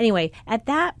 Anyway, at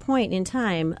that point in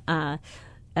time,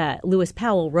 Lewis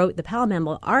Powell wrote the Powell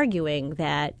Memo arguing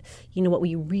that, what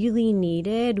we really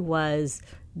needed was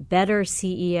better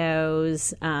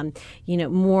CEOs,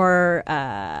 more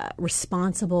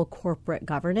responsible corporate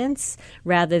governance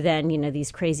rather than,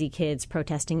 these crazy kids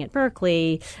protesting at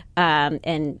Berkeley.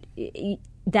 And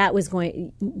that was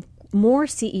more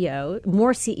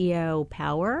CEO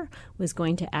power was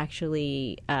going to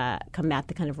actually combat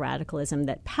the kind of radicalism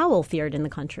that Powell feared in the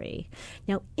country.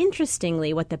 Now,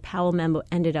 interestingly, what the Powell Memo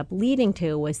ended up leading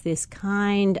to was this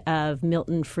kind of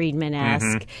Milton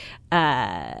Friedman-esque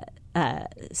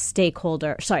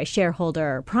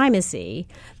shareholder primacy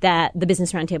that the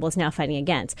Business Roundtable is now fighting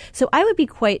against. So I would be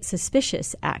quite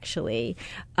suspicious, actually,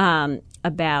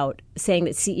 about saying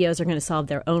that CEOs are going to solve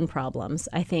their own problems.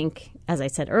 I think, as I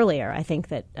said earlier, I think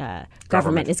that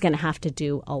government is going to have to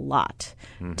do a lot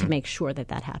to make sure that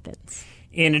that happens.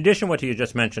 In addition to what you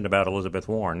just mentioned about Elizabeth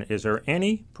Warren, is there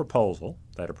any proposal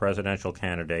that a presidential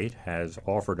candidate has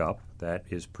offered up that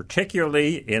is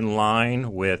particularly in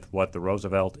line with what the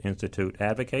Roosevelt Institute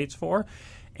advocates for?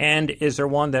 And is there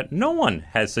one that no one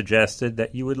has suggested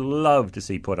that you would love to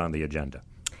see put on the agenda?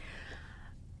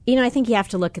 I think you have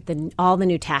to look at all the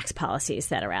new tax policies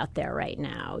that are out there right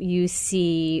now. You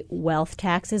see wealth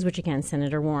taxes, which, again,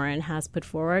 Senator Warren has put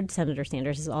forward. Senator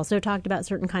Sanders has also talked about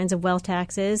certain kinds of wealth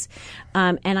taxes.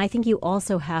 And I think you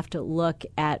also have to look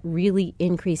at really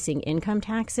increasing income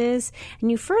taxes. And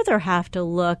you further have to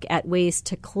look at ways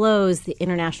to close the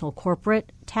international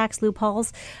corporate tax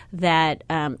loopholes that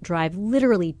drive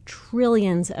literally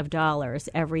trillions of dollars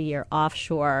every year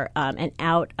offshore and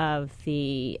out of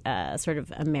the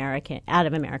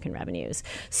American revenues.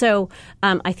 So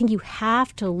I think you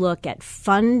have to look at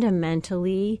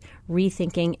fundamentally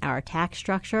rethinking our tax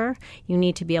structure. You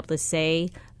need to be able to say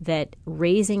that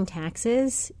raising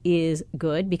taxes is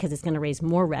good because it's going to raise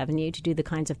more revenue to do the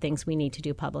kinds of things we need to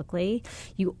do publicly.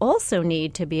 You also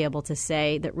need to be able to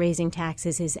say that raising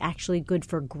taxes is actually good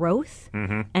for growth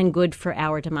and good for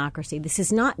our democracy. This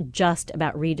is not just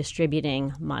about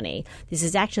redistributing money. This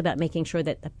is actually about making sure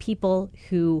that the people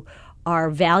who are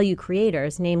value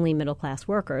creators, namely middle-class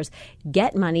workers,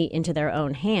 get money into their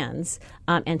own hands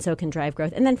and so can drive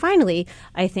growth. And then finally,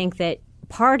 I think that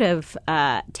part of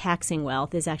taxing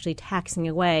wealth is actually taxing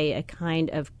away a kind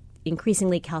of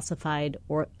increasingly calcified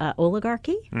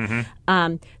oligarchy.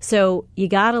 So you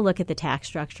got to look at the tax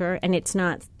structure, and it's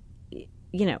not,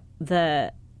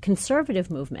 the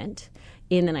conservative movement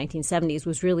in the 1970s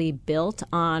was really built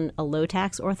on a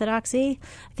low-tax orthodoxy.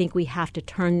 I think we have to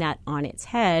turn that on its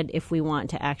head if we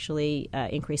want to actually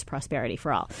increase prosperity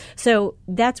for all. So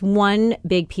that's one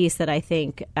big piece that I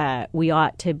think we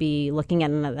ought to be looking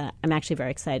at and that I'm actually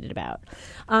very excited about.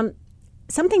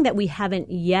 Something that we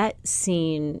haven't yet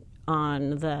seen on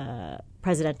the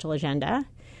presidential agenda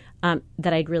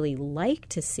that I'd really like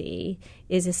to see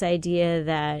is this idea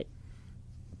that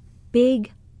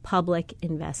big public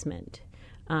investment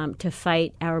to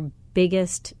fight our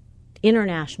biggest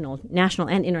national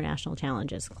and international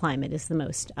challenges. Climate is the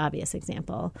most obvious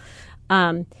example.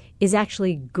 Is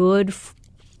actually good.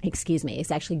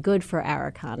 Is actually good for our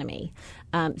economy.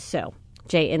 So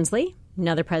Jay Inslee,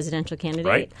 another presidential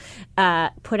candidate,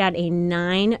 put out a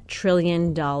 $9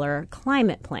 trillion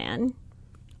climate plan.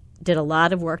 Did a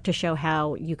lot of work to show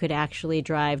how you could actually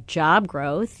drive job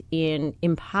growth in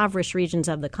impoverished regions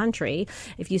of the country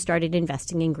if you started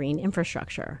investing in green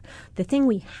infrastructure. The thing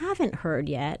we haven't heard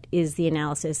yet is the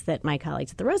analysis that my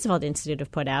colleagues at the Roosevelt Institute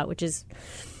have put out, which is,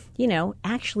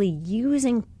 actually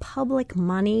using public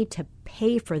money to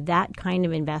pay for that kind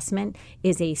of investment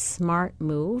is a smart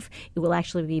move. It will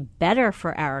actually be better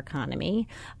for our economy.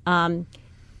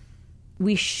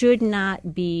 We should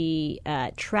not be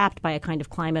trapped by a kind of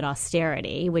climate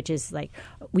austerity, which is like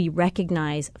we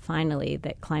recognize finally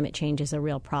that climate change is a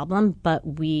real problem, but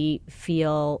we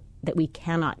feel that we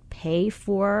cannot pay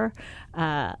for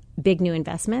big new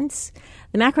investments.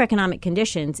 The macroeconomic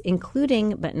conditions,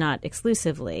 including but not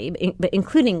exclusively, but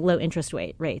including low interest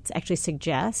rates, actually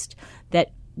suggest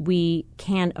that we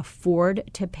can afford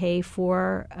to pay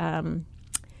for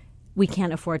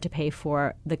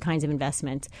the kinds of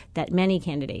investments that many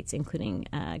candidates, including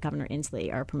Governor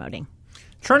Inslee, are promoting.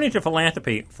 Turning to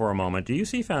philanthropy for a moment, do you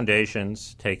see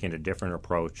foundations taking a different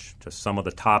approach to some of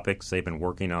the topics they've been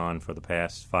working on for the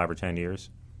past 5 or 10 years?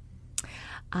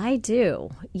 I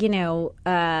do.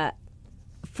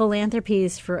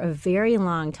 Philanthropies for a very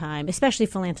long time, especially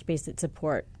philanthropies that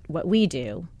support what we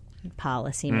do,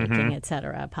 policy making, et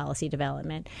cetera, policy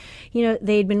development.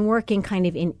 They'd been working kind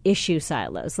of in issue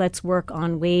silos. Let's work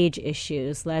on wage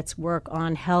issues. Let's work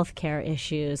on healthcare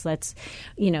issues. Let's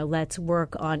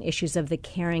work on issues of the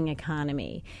caring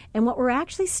economy. And what we're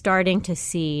actually starting to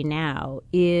see now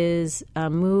is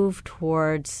a move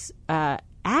towards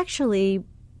actually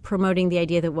promoting the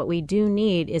idea that what we do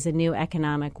need is a new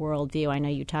economic worldview. I know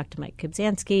you talked to Mike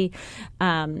Kubzansky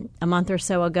a month or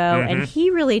so ago, and he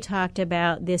really talked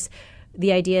about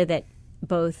the idea that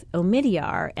both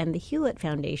Omidyar and the Hewlett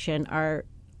Foundation are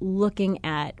looking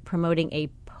at promoting a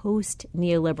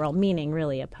post-neoliberal, meaning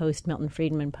really a post-Milton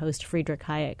Friedman, post-Friedrich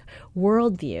Hayek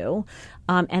worldview,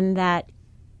 and that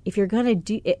if you're going to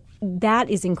do it, that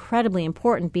is incredibly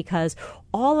important because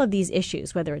all of these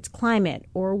issues, whether it's climate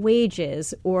or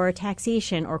wages or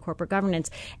taxation or corporate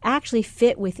governance, actually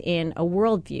fit within a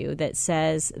worldview that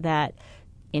says that,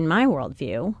 in my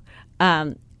worldview,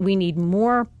 we need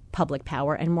more public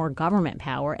power and more government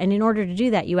power. And in order to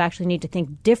do that, you actually need to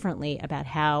think differently about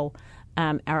how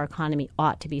our economy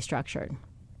ought to be structured.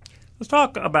 Let's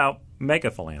talk about mega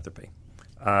philanthropy.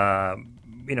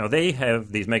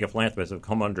 These mega philanthropists have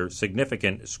come under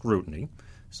significant scrutiny.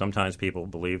 Sometimes people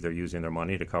believe they're using their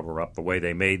money to cover up the way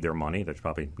they made their money. There's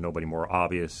probably nobody more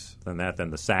obvious than that than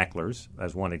the Sacklers,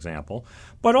 as one example.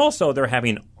 But also they're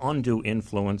having undue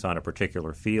influence on a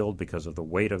particular field because of the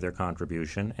weight of their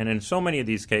contribution. And in so many of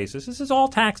these cases, this is all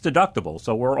tax deductible,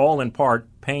 so we're all in part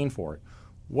paying for it.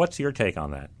 What's your take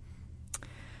on that?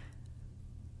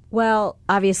 Well,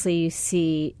 obviously you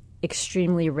see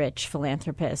extremely rich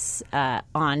philanthropists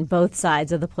on both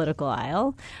sides of the political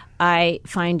aisle. I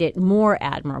find it more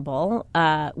admirable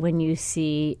when you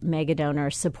see mega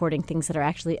donors supporting things that are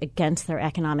actually against their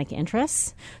economic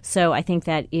interests. So I think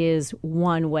that is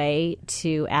one way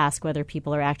to ask whether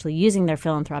people are actually using their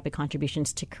philanthropic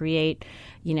contributions to create,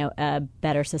 a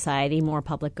better society, more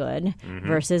public good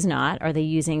versus not. Are they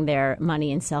using their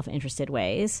money in self-interested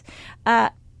ways?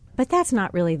 But that's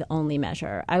not really the only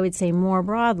measure. I would say more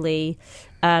broadly,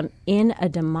 in a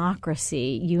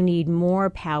democracy, you need more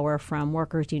power from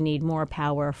workers. You need more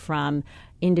power from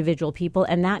individual people.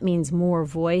 And that means more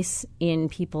voice in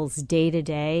people's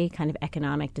day-to-day kind of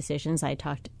economic decisions. I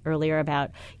talked earlier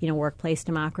about, workplace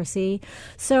democracy.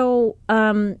 So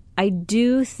I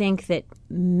do think that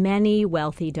many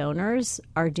wealthy donors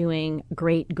are doing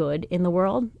great good in the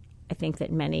world. I think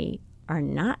that many are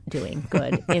not doing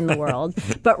good in the world.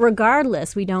 But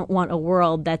regardless, we don't want a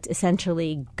world that's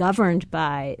essentially governed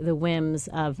by the whims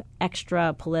of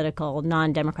extra political,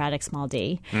 non-democratic, small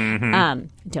d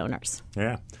donors.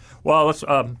 Yeah. Well, let's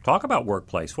talk about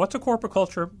workplace. What's a corporate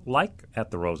culture like at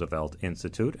the Roosevelt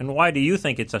Institute, and why do you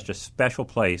think it's such a special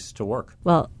place to work?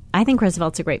 Well, I think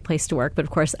Roosevelt's a great place to work, but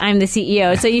of course, I'm the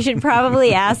CEO, so you should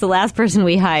probably ask the last person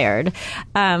we hired.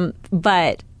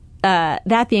 But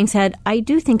that being said, I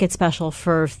do think it's special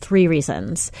for 3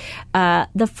 reasons.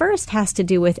 The first has to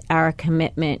do with our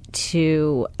commitment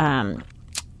to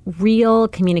real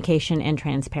communication and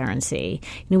transparency.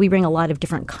 We bring a lot of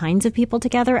different kinds of people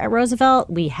together at Roosevelt.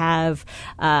 We have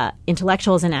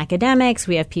intellectuals and academics.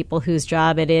 We have people whose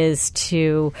job it is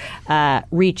to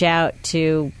reach out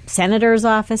to senators'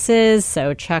 offices,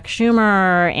 so Chuck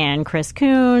Schumer and Chris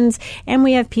Coons. And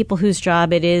we have people whose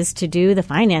job it is to do the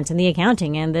finance and the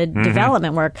accounting and the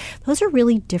development work. Those are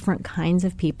really different kinds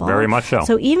of people. Very much so.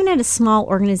 So even at a small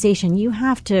organization, you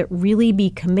have to really be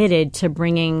committed to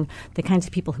bringing the kinds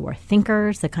of people who are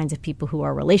thinkers, the kinds of people who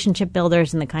are relationship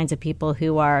builders, and the kinds of people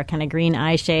who are kind of green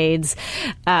eye shades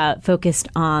focused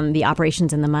on the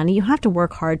operations and the money. You have to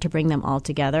work hard to bring them all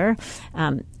together.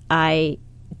 I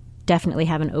definitely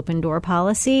have an open door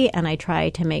policy, and I try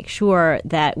to make sure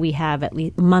that we have at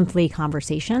least monthly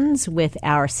conversations with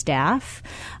our staff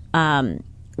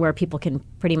where people can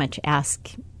pretty much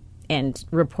ask and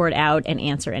report out and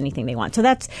answer anything they want. So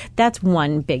that's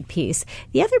one big piece.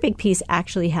 The other big piece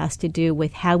actually has to do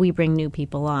with how we bring new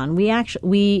people on.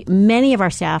 Many of our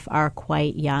staff are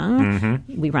quite young.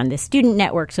 We run this student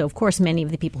network, so of course many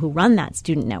of the people who run that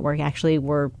student network actually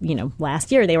were,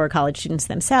 last year they were college students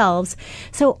themselves.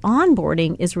 So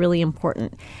onboarding is really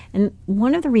important. And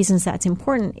one of the reasons that's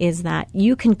important is that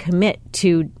you can commit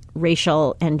to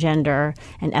racial and gender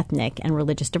and ethnic and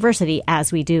religious diversity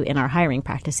as we do in our hiring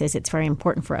practices. It's very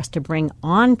important for us to bring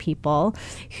on people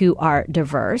who are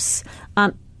diverse.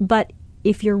 But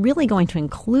if you're really going to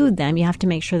include them, you have to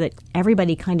make sure that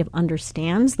everybody kind of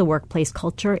understands the workplace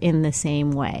culture in the same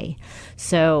way.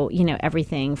 So,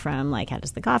 everything from like, how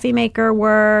does the coffee maker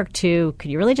work, to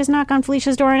could you really just knock on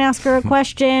Felicia's door and ask her a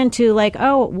question, to like,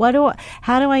 how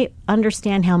do I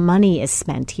understand how money is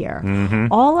spent here?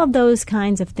 All of those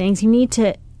kinds of things, you need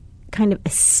to kind of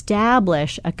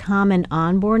establish a common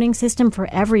onboarding system for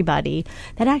everybody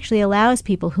that actually allows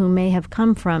people who may have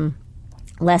come from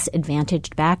less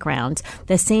advantaged backgrounds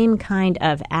the same kind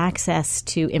of access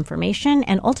to information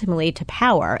and ultimately to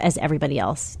power as everybody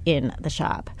else in the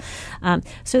shop.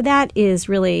 So that is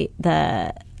really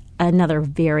another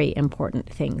very important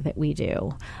thing that we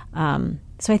do.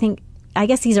 So I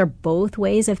guess these are both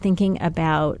ways of thinking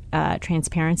about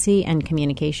transparency and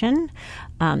communication,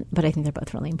 but I think they're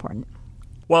both really important.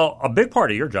 Well, a big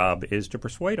part of your job is to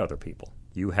persuade other people.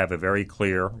 You have a very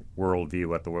clear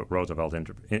worldview at the Roosevelt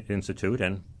Institute,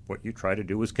 and what you try to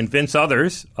do is convince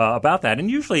others about that. And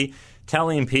usually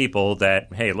telling people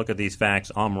that, hey, look at these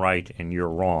facts, I'm right and you're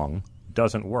wrong,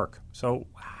 doesn't work. So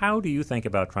how do you think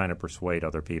about trying to persuade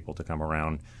other people to come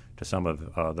around to some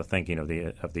of the thinking of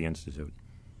the Institute?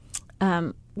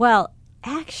 Well,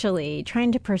 actually,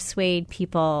 trying to persuade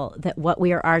people that what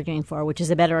we are arguing for, which is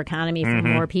a better economy for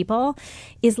more people,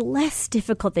 is less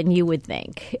difficult than you would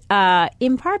think.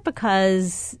 In part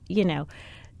because,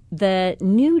 the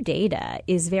new data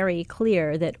is very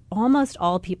clear that almost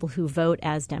all people who vote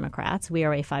as Democrats, we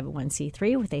are a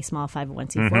 501c3 with a small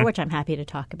 501c4, which I'm happy to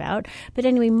talk about. But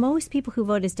anyway, most people who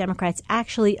vote as Democrats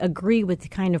actually agree with the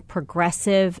kind of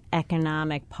progressive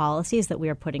economic policies that we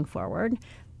are putting forward.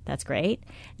 That's great.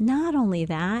 Not only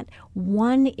that,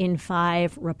 1 in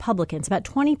 5 Republicans, about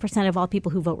 20% of all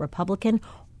people who vote Republican,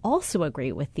 also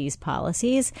agree with these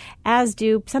policies, as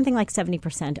do something like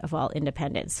 70% of all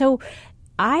independents. So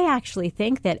I actually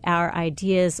think that our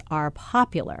ideas are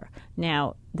popular.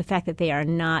 Now, the fact that they are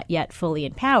not yet fully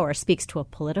in power speaks to a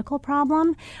political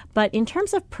problem. But in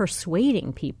terms of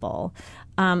persuading people,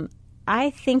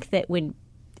 I think that when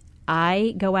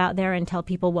I go out there and tell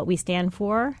people what we stand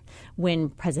for, when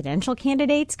presidential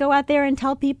candidates go out there and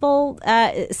tell people,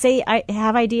 say I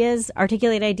have ideas,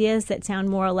 articulate ideas that sound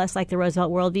more or less like the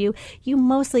Roosevelt worldview, you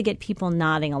mostly get people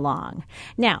nodding along.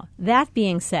 Now, that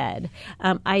being said,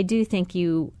 I do think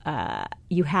you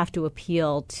have to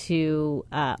appeal to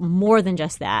more than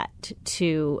just that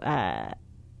to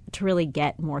really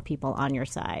get more people on your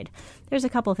side. There's a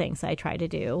couple things I try to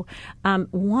do.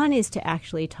 One is to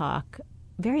actually talk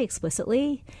very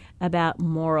explicitly about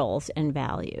morals and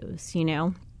values.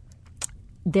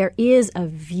 There is a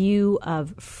view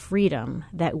of freedom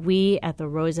that we at the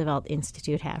Roosevelt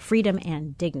Institute have, freedom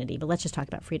and dignity. But let's just talk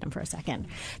about freedom for a second.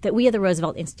 That we at the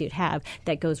Roosevelt Institute have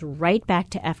that goes right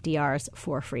back to FDR's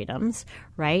 4 freedoms,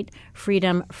 right?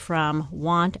 Freedom from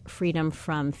want, freedom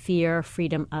from fear,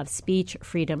 freedom of speech,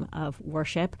 freedom of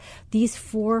worship. These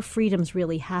 4 freedoms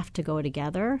really have to go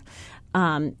together.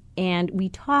 And we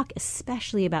talk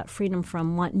especially about freedom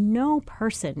from want. No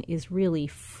person is really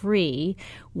free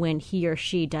when he or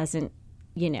she doesn't,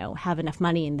 have enough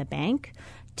money in the bank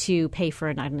to pay for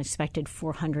an unexpected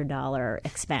 $400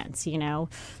 expense. You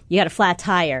got a flat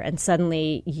tire and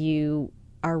suddenly you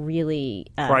are really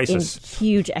in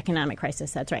huge economic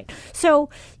crisis. That's right. So,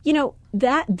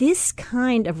 that this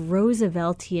kind of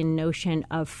Rooseveltian notion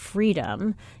of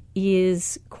freedom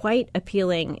is quite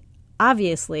appealing,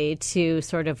 obviously, to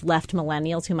sort of left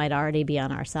millennials who might already be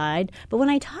on our side. But when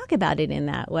I talk about it in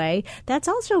that way, that's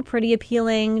also pretty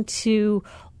appealing to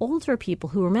older people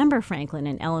who remember Franklin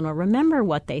and Eleanor, remember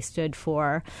what they stood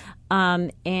for,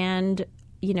 and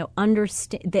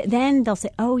understand. Then they'll say,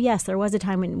 oh, yes, there was a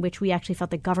time in which we actually felt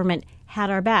the government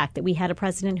had our back, that we had a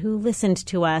president who listened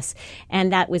to us,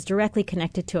 and that was directly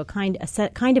connected to a kind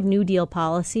of New Deal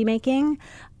policy making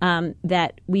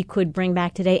that we could bring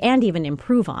back today and even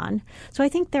improve on. So I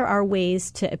think there are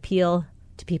ways to appeal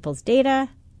to people's data,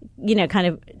 kind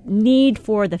of need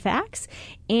for the facts,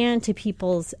 and to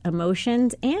people's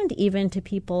emotions, and even to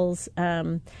people's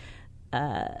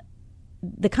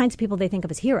the kinds of people they think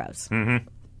of as heroes.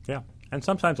 Yeah. And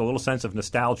sometimes a little sense of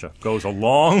nostalgia goes a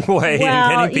long way in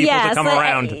getting people to come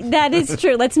around. That is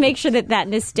true. Let's make sure that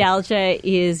nostalgia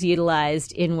is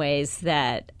utilized in ways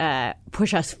that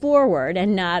push us forward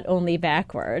and not only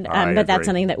backward. But that's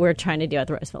something that we're trying to do at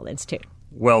the Roosevelt Institute.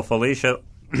 Well, Felicia,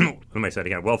 let me say it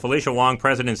again. Well, Felicia Wong,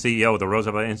 President and CEO of the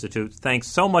Roosevelt Institute, thanks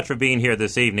so much for being here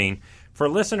this evening. For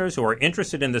listeners who are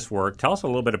interested in this work, tell us a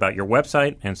little bit about your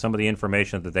website and some of the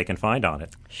information that they can find on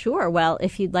it. Sure. Well,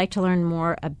 if you'd like to learn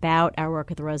more about our work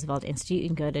at the Roosevelt Institute, you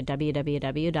can go to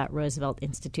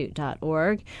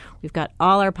www.rooseveltinstitute.org. We've got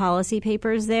all our policy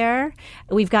papers there.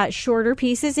 We've got shorter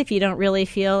pieces if you don't really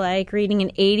feel like reading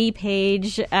an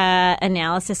 80-page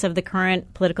analysis of the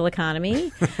current political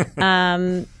economy.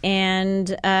 And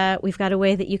we've got a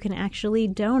way that you can actually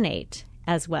donate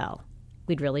as well.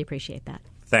 We'd really appreciate that.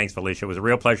 Thanks, Felicia. It was a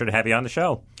real pleasure to have you on the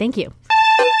show. Thank you.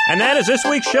 And that is this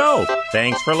week's show.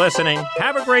 Thanks for listening.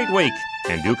 Have a great week.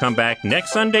 And do come back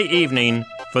next Sunday evening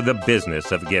for The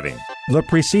Business of Giving. The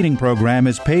preceding program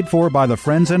is paid for by the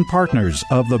friends and partners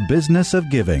of The Business of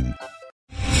Giving.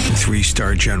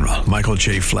 3-star General Michael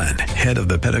J. Flynn, head of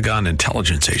the Pentagon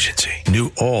Intelligence Agency,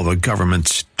 knew all the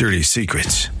government's dirty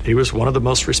secrets. He was one of the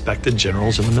most respected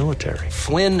generals in the military.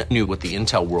 Flynn knew what the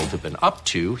intel world had been up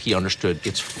to. He understood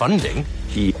its funding.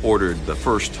 He ordered the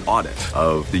first audit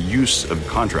of the use of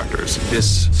contractors.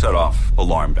 This set off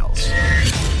alarm bells.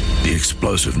 The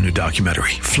explosive new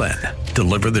documentary, Flynn,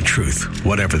 Deliver the Truth,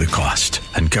 Whatever the Cost,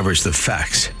 uncovers the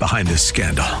facts behind this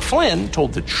scandal. Flynn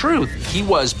told the truth. He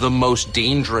was the most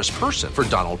dangerous person for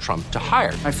Donald Trump to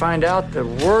hire. I find out the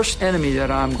worst enemy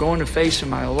that I'm going to face in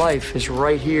my life is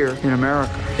right here in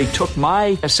America. They took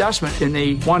my assessment and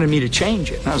they wanted me to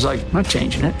change it. And I was like, I'm not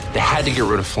changing it. They had to get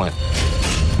rid of Flynn.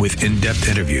 With in-depth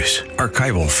interviews,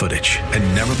 archival footage,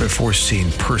 and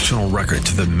never-before-seen personal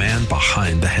records of the man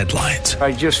behind the headlines.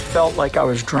 I just felt like I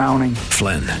was drowning.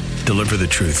 Flynn, Deliver the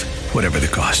Truth, Whatever the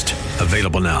Cost.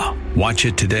 Available now. Watch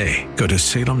it today. Go to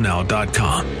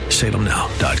salemnow.com.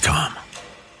 salemnow.com.